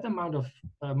put that amount of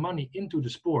money into the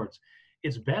sport.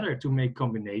 It's better to make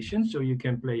combinations, so you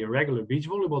can play a regular beach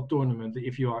volleyball tournament.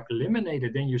 If you are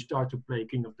eliminated, then you start to play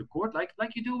King of the Court,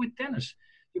 like you do with tennis.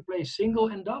 You play single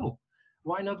and double.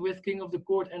 Why not with King of the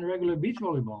Court and regular beach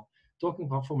volleyball? Talking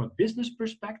about from a business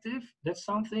perspective, that's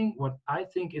something what I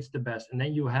think is the best. And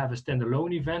then you have a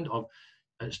standalone event of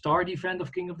a start event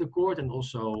of King of the Court, and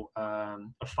also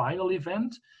a final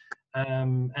event.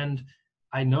 And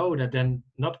I know that then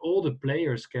not all the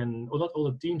players can, or not all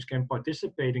the teams can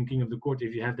participate in King of the Court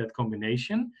if you have that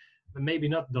combination. But maybe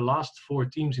not the last 4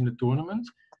 teams in the tournament.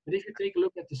 But if you take a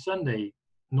look at the Sunday,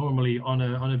 normally on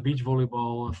a beach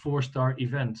volleyball 4-star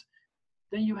event,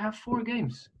 then you have 4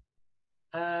 games,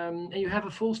 and you have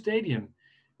a full stadium.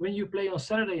 When you play on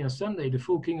Saturday and Sunday the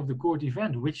full King of the Court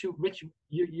event, which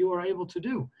you are able to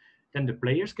do, then the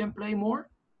players can play more,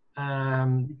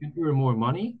 you can earn more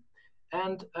money,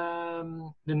 and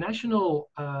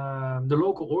the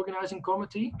local organizing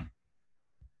committee,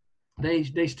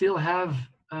 they still have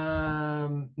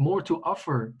more to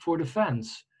offer for the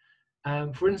fans.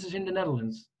 For instance, in the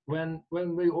Netherlands, when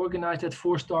we organized that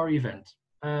 4-star event,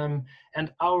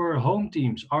 and our home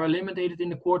teams are eliminated in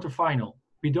the quarterfinal.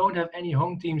 We don't have any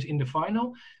home teams in the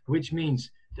final, which means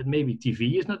that maybe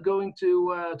TV is not going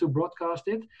to broadcast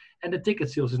it, and the ticket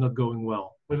sales is not going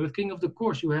well. But with King of the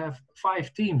Court, you have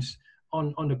 5 teams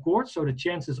on the court, so the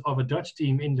chances of a Dutch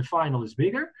team in the final is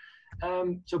bigger.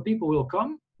 So people will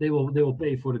come, they will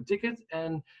pay for the ticket,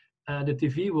 and the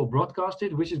TV will broadcast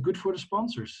it, which is good for the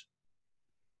sponsors.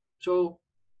 So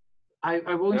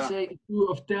I won't say a tour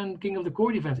of 10 King of the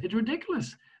Court events. It's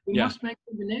ridiculous. We must make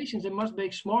combinations and must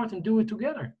make smart and do it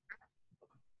together.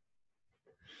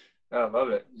 Yeah, I love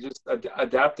it. Just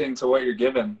adapting to what you're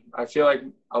given. I feel like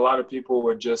a lot of people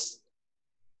would just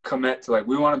commit to, like,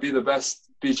 we want to be the best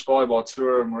beach volleyball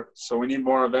tour, and so we need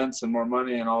more events and more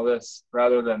money and all this,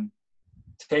 rather than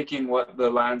taking what the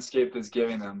landscape is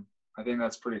giving them. I think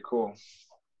that's pretty cool.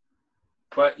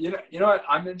 But you know what?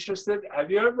 I'm interested.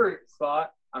 Have you ever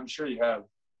thought, I'm sure you have,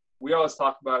 we always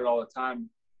talk about it all the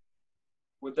time,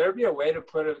 would there be a way to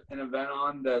put an event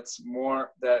on that's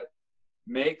more, that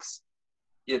makes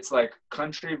it's like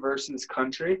country versus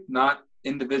country, not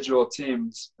individual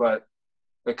teams, but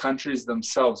the countries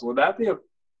themselves? Would that be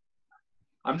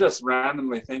I'm just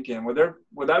randomly thinking, would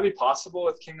that be possible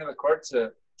with King of the Court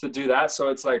to do that? So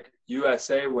it's like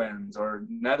USA wins or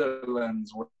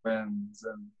Netherlands wins,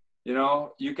 and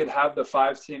you could have the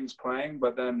 5 teams playing,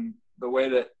 but then the way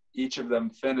that each of them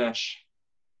finish,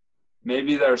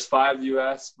 maybe there's 5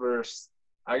 US versus,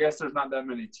 I guess there's not that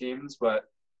many teams, but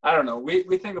I don't know.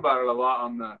 We think about it a lot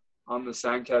on the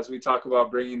SANDCAST. We talk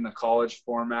about bringing the college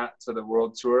format to the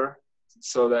World Tour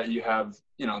so that you have,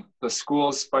 the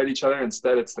schools fight each other.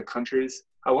 Instead, it's the countries.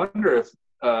 I wonder if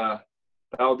that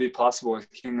would be possible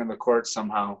with King of the Court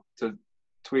somehow, to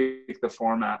tweak the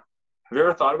format. Have you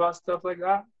ever thought about stuff like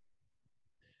that?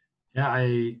 Yeah,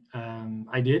 I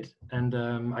did, and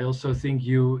I also think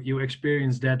you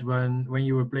experienced that when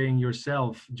you were playing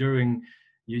yourself. During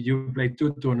you played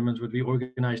 2 tournaments, but we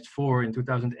organized 4 in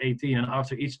 2018, and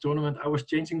after each tournament, I was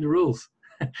changing the rules.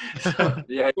 So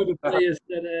yeah, for the players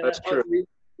that's true.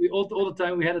 We all the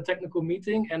time we had a technical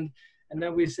meeting, and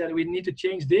then we said we need to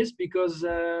change this because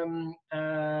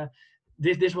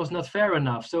this was not fair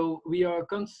enough. So we are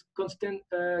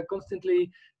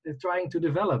constantly trying to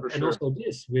develop. And also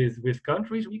this with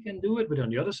countries, we can do it, but on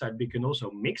the other side, we can also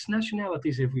mix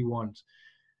nationalities if we want.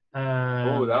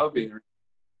 That would be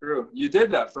true. You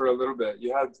did that for a little bit.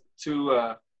 You had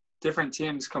 2 different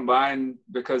teams combined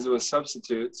because it was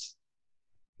substitutes.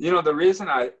 The reason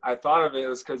I thought of it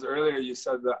was because earlier you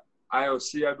said that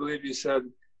IOC, I believe you said,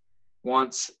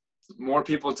 wants more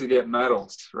people to get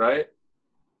medals, right?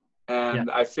 And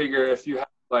I figure if you have,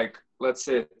 like, let's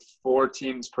say 3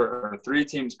 teams per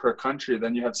country,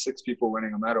 then you have 6 people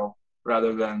winning a medal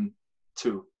rather than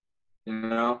 2,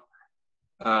 I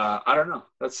don't know.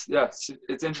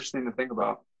 It's interesting to think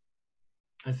about.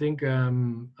 I think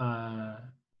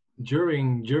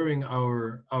during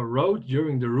our road,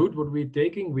 during the route what we're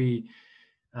taking, we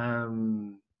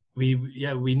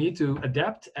need to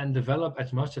adapt and develop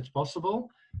as much as possible.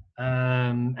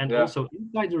 And also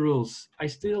inside the rules, I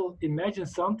still imagine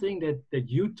something that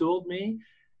you told me.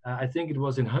 I think it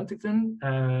was in Huntington,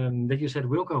 that you said,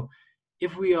 Wilco,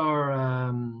 if we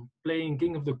are playing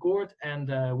King of the Court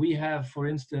and we have, for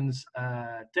instance,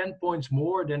 10 points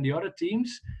more than the other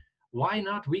teams, why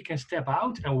not we can step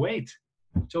out and wait,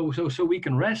 so we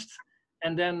can rest,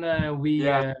 and then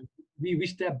we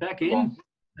step back in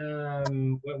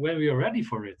when we are ready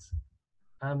for it.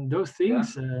 Those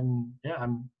things,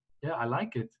 I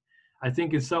like it. I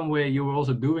think in some way you were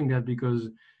also doing that because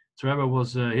Trevor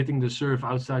was hitting the serve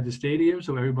outside the stadium,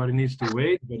 so everybody needs to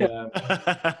wait. But,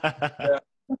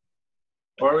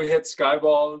 or we hit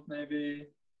Skyball maybe.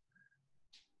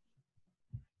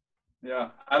 Yeah,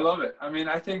 I love it. I mean,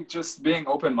 I think just being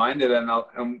open-minded and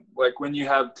like when you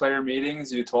have player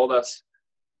meetings, you told us,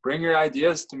 bring your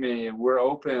ideas to me. We're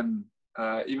open.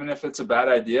 Even if it's a bad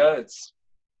idea,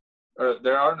 or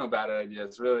there are no bad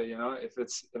ideas really, you know. If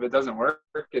it doesn't work,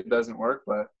 it doesn't work.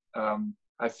 But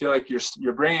I feel like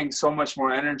you're bringing so much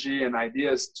more energy and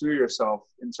ideas to yourself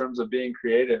in terms of being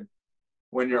creative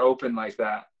when you're open like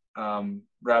that,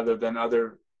 rather than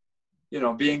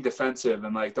being defensive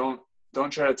and like don't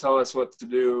try to tell us what to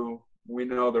do. We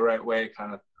know the right way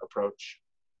kind of approach.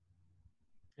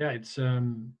 Yeah, it's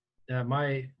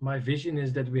my vision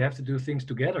is that we have to do things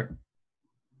together.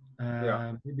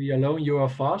 Maybe alone you are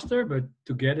faster, but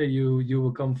together you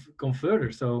will come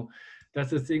further. So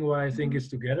that's the thing why I think it's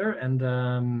together. And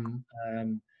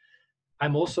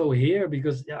I'm also here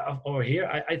because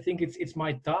I think it's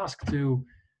my task to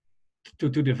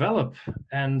develop,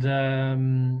 and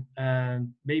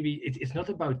maybe it's not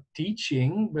about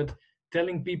teaching, but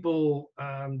telling people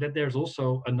that there's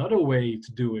also another way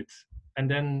to do it, and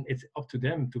then it's up to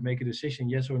them to make a decision,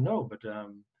 yes or no. But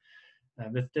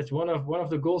that's one of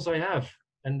the goals I have,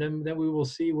 and then we will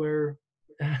see where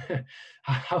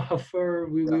how far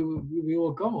we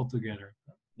will come all together.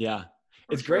 Yeah,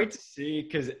 it's great to see,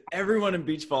 because everyone in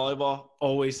beach volleyball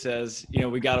always says,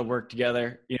 we got to work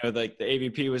together. Like the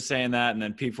AVP was saying that, and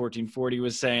then P1440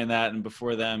 was saying that, and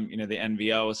before them, the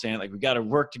NVO was saying like we got to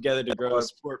work together to grow the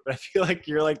sport. But I feel like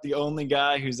you're like the only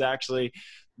guy who's actually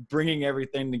bringing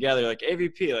everything together. Like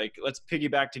AVP, like let's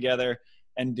piggyback together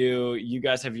and you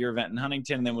guys have your event in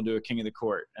Huntington, and then we'll do a King of the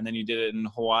Court, and then you did it in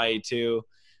Hawaii too.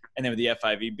 And then with the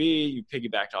FIVB, you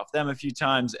piggybacked off them a few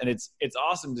times. And it's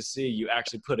awesome to see you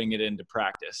actually putting it into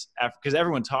practice, because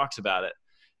everyone talks about it.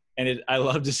 And I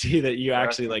love to see that you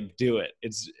actually like do it.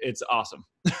 It's awesome.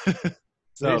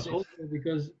 So it's also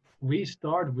because we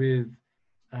start with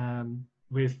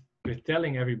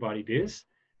telling everybody this.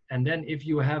 And then if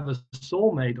you have a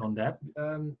soulmate on that,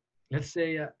 let's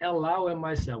say Lau and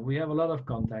myself, we have a lot of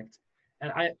contact.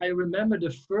 And I remember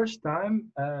the first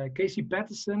time Casey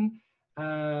Patterson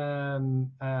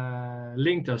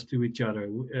linked us to each other,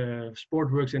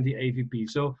 SportWorx and the AVP.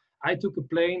 So I took a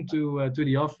plane to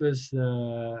the office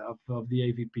of the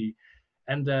AVP,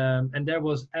 and there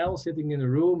was Al sitting in the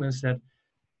room and said,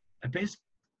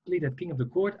 basically that King of the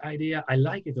Court idea, I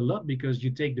like it a lot because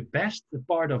you take the best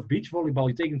part of beach volleyball,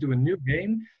 you take it to a new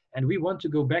game, and we want to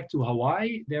go back to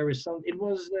Hawaii. It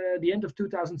was the end of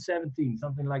 2017,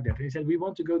 something like that. And he said, we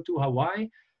want to go to Hawaii.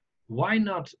 Why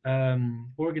not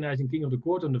organizing King of the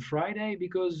Court on the Friday?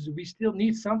 Because we still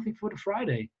need something for the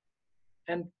Friday.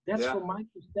 And that's from my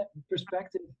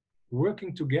perspective,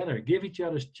 working together, give each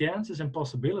other chances and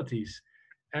possibilities.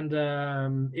 And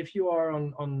if you are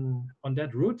on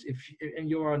that route, and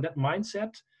you are on that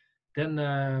mindset,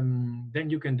 then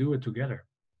you can do it together.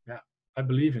 Yeah, I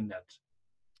believe in that.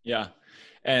 Yeah,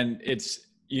 and so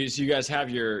you guys have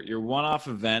your one-off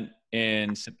event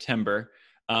in September.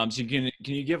 So can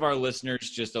you give our listeners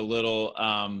just a little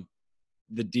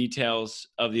the details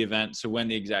of the event, so when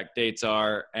the exact dates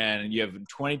are, and you have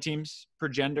 20 teams per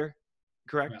gender,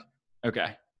 correct? Yeah.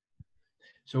 Okay.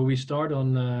 So we start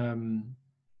on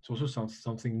it's also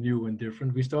something new and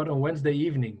different. We start on Wednesday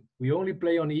evening. We only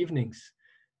play on evenings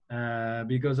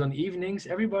because on evenings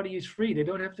everybody is free. They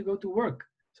don't have to go to work,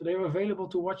 so they're available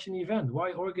to watch an event.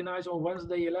 Why organize on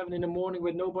Wednesday 11 in the morning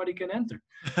when nobody can enter?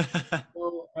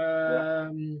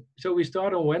 So we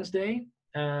start on Wednesday,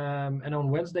 and on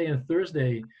Wednesday and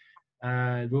Thursday,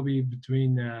 it will be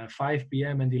between 5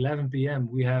 p.m. and 11 p.m.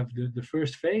 We have the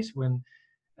first phase when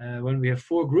we have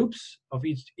 4 groups of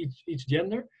each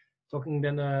gender. Talking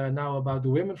then now about the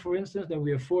women, for instance, then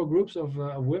we have 4 groups of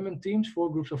women teams,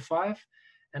 4 groups of 5.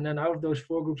 And then out of those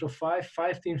 4 groups of 5,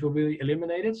 5 teams will be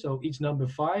eliminated. So each number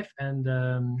 5 and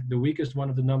the weakest one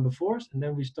of the number 4s. And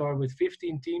then we start with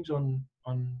 15 teams on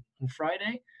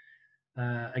Friday,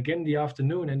 again the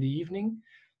afternoon and the evening.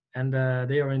 And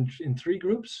they are in 3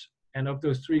 groups. And of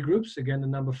those 3 groups, again, the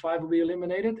number 5 will be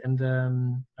eliminated. And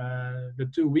the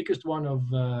 2 weakest one of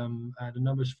the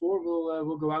numbers 4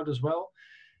 will go out as well.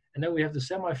 And then we have the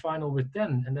semi-final with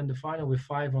 10, and then the final with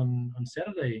 5 on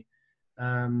Saturday.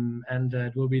 And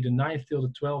it will be the 9th till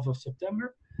the 12th of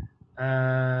September.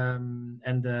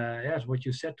 Yes, what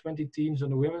you said, 20 teams on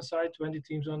the women's side, 20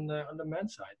 teams on the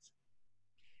men's side.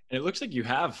 And it looks like you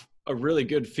have a really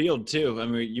good field too. I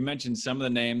mean, you mentioned some of the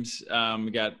names.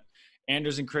 We got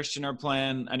Anders and Christian are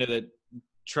playing. I know that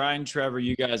Try and Trevor,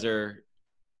 you guys are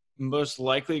most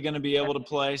likely going to be able to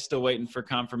play, still waiting for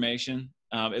confirmation.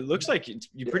 It looks like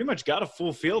you pretty much got a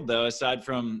full field, though, aside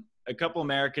from a couple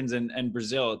Americans and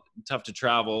Brazil. Tough to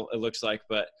travel, it looks like,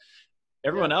 but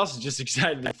everyone else is just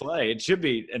excited to play. It should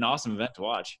be an awesome event to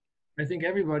watch. I think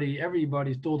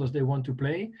everybody told us they want to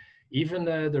play. Even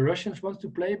the Russians want to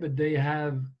play, but they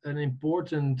have an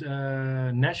important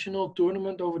national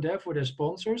tournament over there for their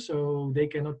sponsors, so they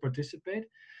cannot participate.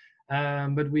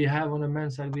 But we have on the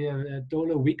men's side, we have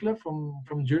Tolle Wickler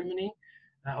from Germany.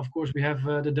 Of course, we have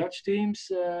the Dutch teams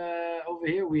over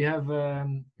here. We have a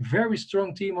very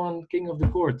strong team on King of the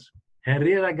Court,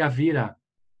 Herrera Gavira.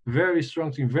 Very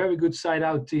strong team, very good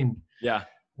side-out team. Yeah.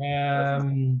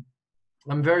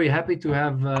 I'm very happy to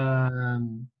have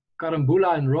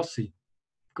Karambula and Rossi.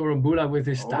 Karambula with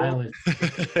his style.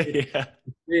 Yeah.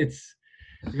 It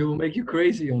will make you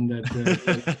crazy on that.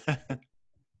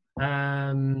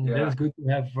 That's good to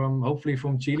have hopefully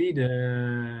from Chile,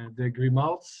 the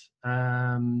Grimalds,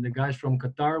 the guys from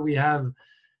Qatar. We have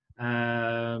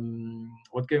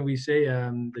what can we say?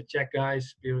 The Czech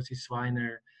guys, Pirosi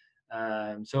Schweiner.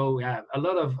 So yeah, a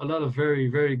lot of very,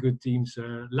 very good teams.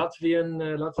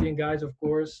 Latvian guys, of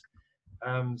course.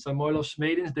 Samoilov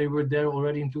Smedins, they were there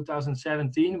already in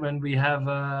 2017 when we had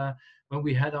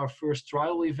our first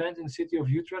trial event in the city of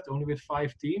Utrecht, only with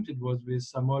 5 teams. It was with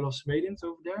Samoilov Smedins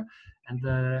over there, and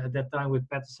at that time with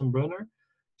Patterson Brunner.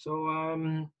 So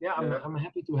I'm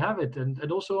happy to have it,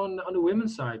 and also on the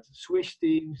women's side, Swiss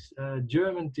teams,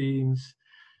 German teams,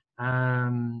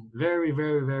 very,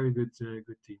 very, very good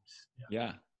teams.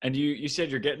 Yeah. And you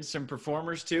said you're getting some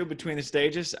performers too between the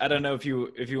stages. I don't know if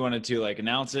you wanted to like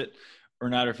announce it or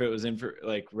not, or if it was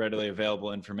like readily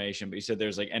available information, but you said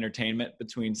there's like entertainment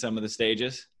between some of the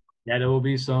stages. Yeah, there will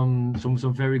be some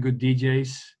very good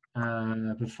DJs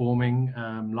performing.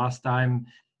 Last time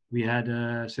we had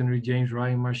Henry James,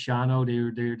 Ryan Marciano.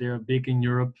 They're big in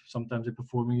Europe. Sometimes they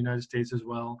perform in the United States as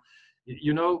well.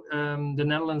 You know, the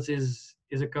Netherlands is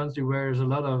a country where there's a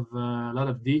lot of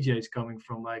DJs coming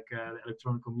from like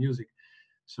electronic music.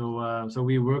 So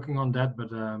we're working on that,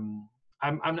 but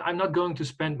I'm not going to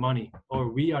spend money, or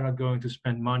we are not going to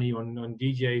spend money on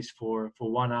DJs for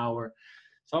 1 hour.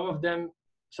 Some of them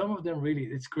really,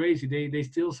 it's crazy. They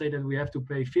still say that we have to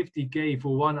pay 50K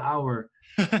for 1 hour.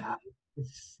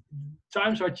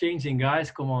 Times are changing,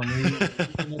 guys. Come on, we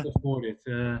cannot afford it.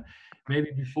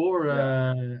 Maybe before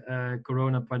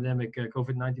Corona pandemic,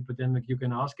 COVID-19 pandemic, you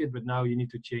can ask it, but now you need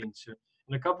to change.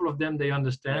 And a couple of them, they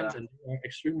understand and they are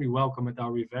extremely welcome at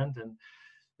our event. And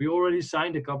we already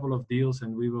signed a couple of deals,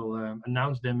 and we will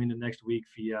announce them in the next week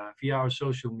via our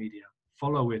social media.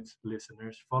 Follow it,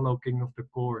 listeners. Follow King of the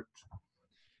Court.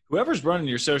 Whoever's running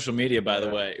your social media, by the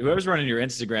way, whoever's running your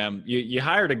Instagram, you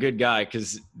hired a good guy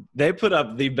because they put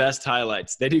up the best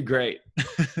highlights. They do great.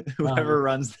 Whoever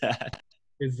runs that.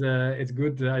 It's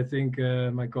good. I think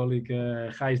my colleague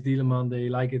Gijs Dieleman, they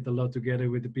like it a lot together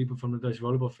with the people from the Dutch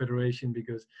Volleyball Federation,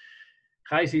 because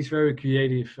Gijs is very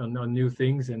creative on new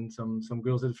things, and some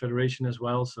girls at the federation as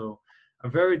well. So I'm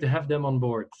very to have them on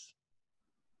board.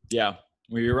 Yeah.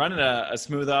 Well, you're running a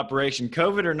smooth operation,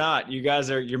 COVID or not. You guys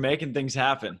you're making things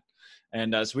happen.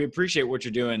 And so we appreciate what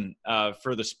you're doing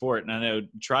for the sport. And I know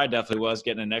Try definitely was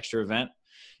getting an extra event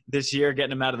this year,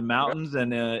 getting them out of the mountains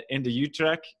and into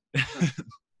Utrecht.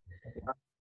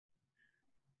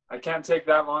 I can't take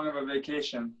that long of a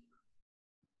vacation,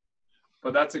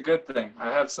 but that's a good thing. I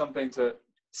have something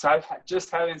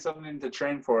just having something to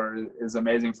train for is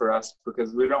amazing for us,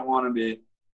 because we don't want to be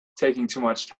taking too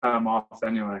much time off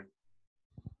anyway.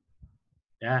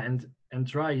 Yeah, and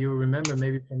Try, you remember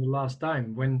maybe from the last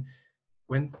time when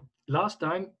last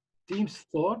time teams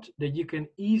thought that you can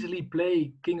easily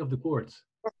play King of the Court.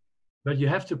 But you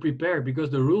have to prepare because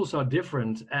the rules are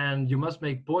different and you must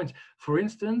make points. For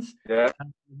instance, and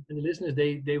the listeners,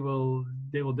 they will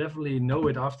definitely know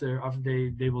it after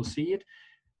they will see it.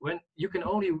 when you can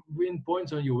only win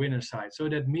points on your winner side. So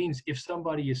that means if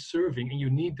somebody is serving and you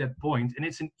need that point, and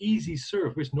it's an easy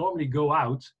serve, which normally go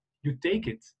out, you take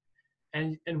it.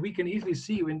 And we can easily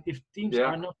see if teams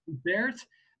are not prepared,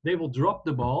 they will drop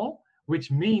the ball,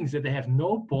 which means that they have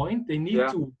no point. They need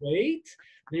to wait.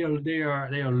 They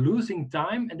are losing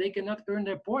time, and they cannot earn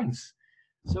their points.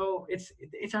 So it's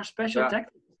our special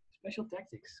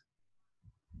tactics.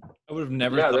 I would have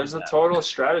never. Yeah, there's a total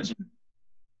strategy.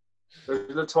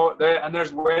 And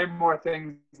there's way more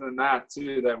things than that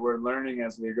too that we're learning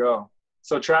as we go.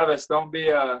 So Travis, don't be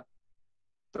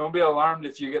alarmed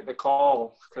if you get the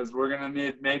call, because we're gonna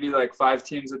need maybe like 5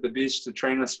 teams at the beach to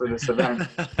train us for this event.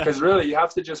 Because really, you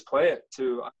have to just play it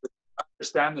to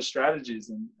understand the strategies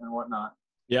and whatnot.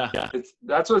 Yeah,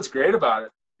 that's what's great about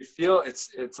it. You feel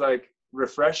it's like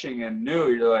refreshing and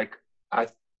new. You're like,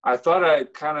 I thought I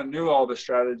kind of knew all the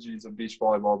strategies of beach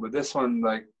volleyball, but this one,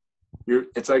 like,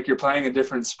 it's like you're playing a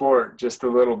different sport just a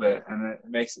little bit, and it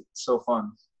makes it so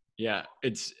fun. Yeah,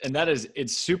 it's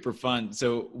super fun.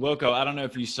 So Wilco, I don't know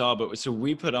if you saw, but so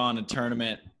we put on a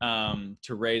tournament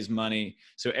to raise money.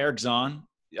 So Eric Zahn,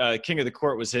 King of the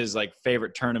Court, was his like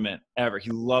favorite tournament ever.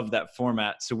 He loved that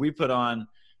format. So we put on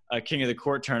a King of the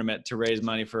Court tournament to raise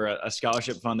money for a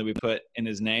scholarship fund that we put in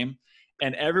his name.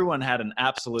 And everyone had an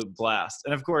absolute blast.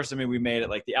 And of course, I mean, we made it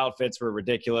like the outfits were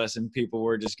ridiculous and people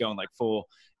were just going like full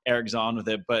Eric Zahn with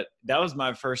it. But that was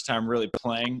my first time really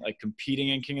playing, like competing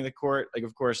in King of the Court. Like,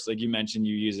 of course, like you mentioned,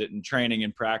 you use it in training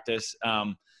and practice.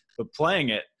 But playing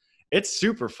it, it's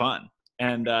super fun.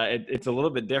 And it's a little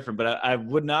bit different. But I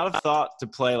would not have thought to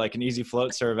play like an easy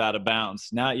float serve out of bounds.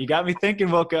 Now you got me thinking,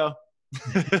 Wilco.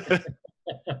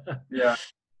 Yeah,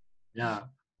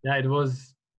 it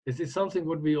was. It's something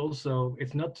what we also,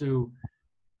 it's not to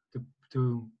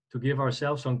give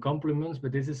ourselves some compliments,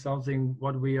 but this is something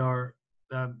what we are,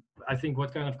 I think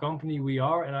what kind of company we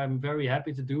are, and I'm very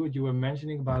happy to do it. You were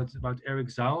mentioning about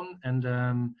Eric Zahn,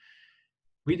 and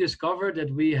we discovered that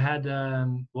we had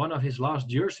one of his last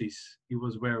jerseys he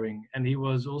was wearing, and he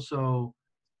was also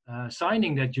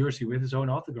signing that jersey with his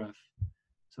own autograph.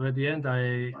 So at the end,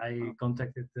 I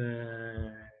contacted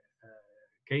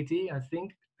Katie, I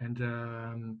think. And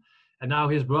now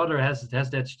his brother has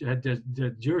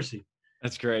that jersey.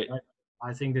 That's great.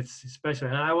 I think that's special.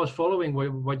 And I was following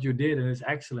what you did, and it's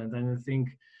excellent. And I think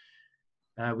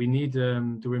we need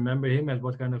to remember him as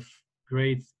what kind of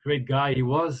great guy he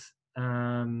was.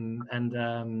 I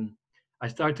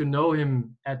started to know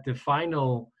him at the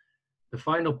final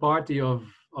party of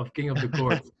King of the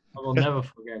Court. I will never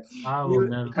forget. He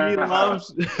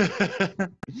loves.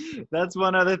 That's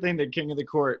one other thing that King of the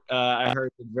Court I heard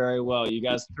did very well. You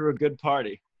guys threw a good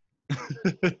party.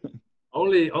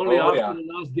 Only after the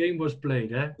last game was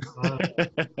played, eh?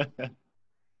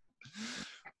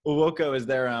 Well, Wilco, is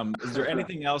there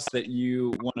anything else that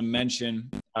you want to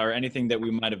mention, or anything that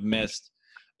we might have missed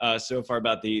so far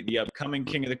about the upcoming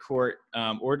King of the Court,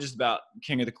 or just about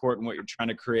King of the Court and what you're trying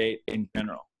to create in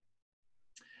general?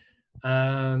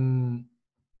 For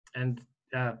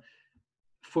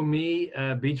me,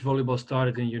 beach volleyball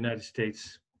started in the United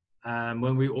States.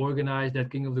 When we organized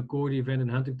that King of the Court event in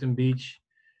Huntington Beach,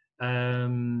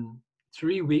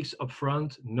 3 weeks up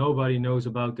front, nobody knows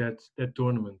about that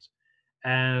tournament.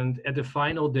 And at the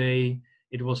final day,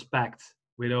 it was packed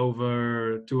with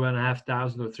over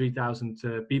 2,500 or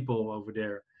 3,000 people over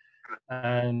there.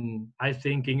 And I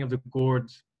think King of the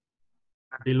Court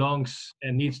belongs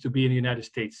and needs to be in the United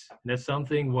States. And that's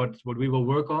something what we will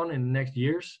work on in the next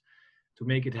years to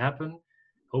make it happen.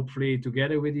 Hopefully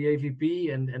together with the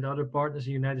AVP and other partners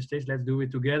in the United States. Let's do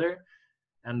it together.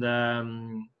 And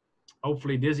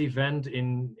hopefully this event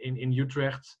in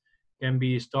Utrecht can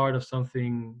be a start of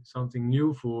something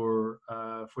new for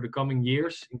the coming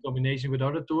years in combination with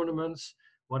other tournaments,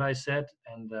 what I said.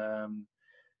 And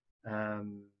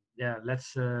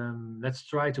let's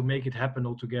try to make it happen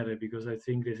all together, because I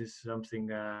think this is something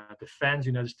the fans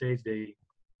in the United States, they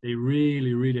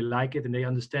really, really like it, and they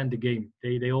understand the game.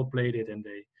 They all played it, and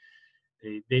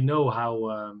they know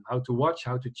how to watch,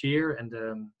 how to cheer. And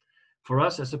for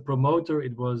us as a promoter,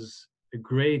 it was a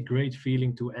great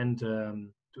feeling to end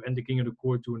the King of the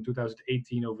Court tour in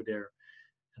 2018 over there.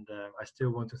 And I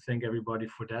still want to thank everybody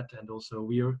for that. And also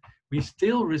we're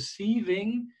still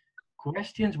receiving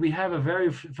questions. We have a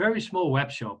very small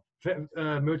web shop,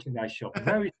 merchandise shop, a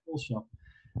very small shop.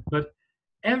 But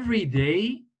every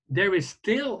day there is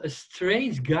still a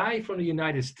strange guy from the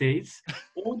United States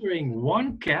ordering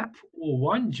one cap or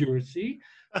one jersey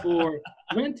for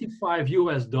 $25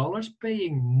 US,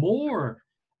 paying more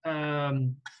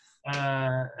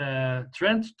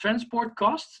transport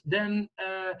costs than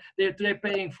they're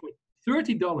paying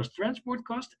 $30 transport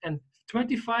cost and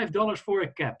 $25 for a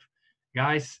cap.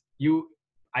 Guys,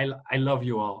 I love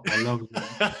you all. I love you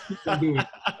all. Keep on doing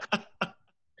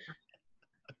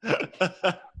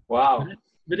it. Wow.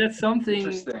 But that's something.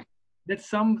 Interesting. That's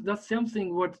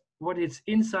something what is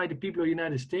inside the people of the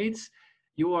United States.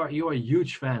 You are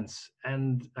huge fans,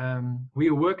 and we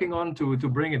are working on to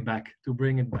bring it back.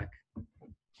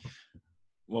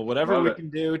 Well, whatever Love we it. can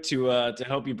do to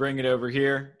help you bring it over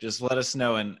here, just let us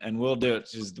know, and we'll do it.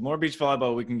 Just the more beach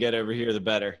volleyball we can get over here, the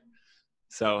better.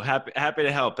 So happy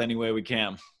to help any way we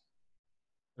can.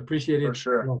 Appreciate it. For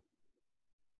sure. Well,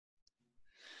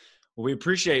 we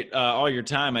appreciate all your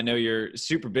time. I know you're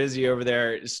super busy over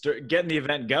there getting the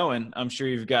event going. I'm sure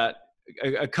you've got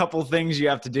a couple things you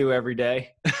have to do every day,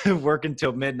 working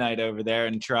till midnight over there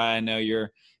and try. I know you're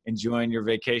enjoying your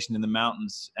vacation in the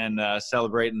mountains and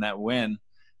celebrating that win.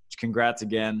 Congrats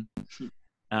again.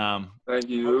 Thank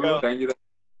you. Okay. Thank you.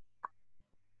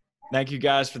 Thank you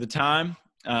guys for the time.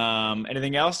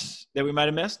 Anything else that we might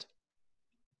have missed?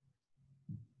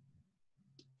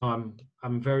 I'm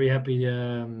very happy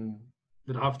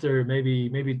that after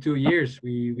maybe 2 years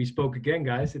we spoke again,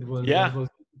 guys. It was good to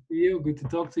see you, good to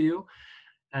talk to you,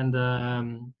 and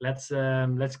let's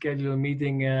schedule a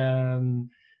meeting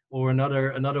or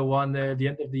another one at the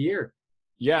end of the year.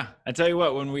 Yeah, I tell you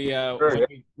what, when we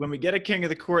get a King of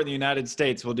the Court in the United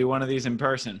States, we'll do one of these in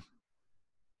person.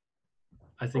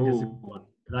 I think that's a good one.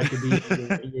 That could be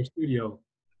in your studio.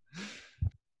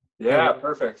 Yeah,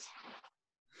 perfect.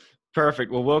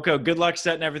 Perfect. Well, Wilco, good luck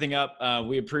setting everything up.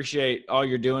 We appreciate all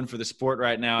you're doing for the sport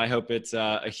right now. I hope it's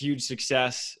a huge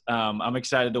success. I'm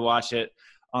excited to watch it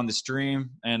on the stream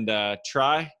and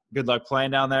try. Good luck playing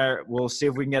down there. We'll see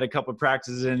if we can get a couple of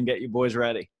practices in and get you boys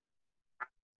ready.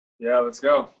 Yeah, let's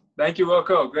go. Thank you,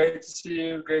 Wilco. Great to see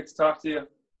you. Great to talk to you.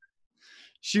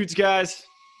 Shoots, guys.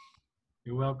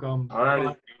 You're welcome. All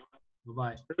righty.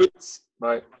 Bye-bye. Shoots.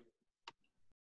 Bye.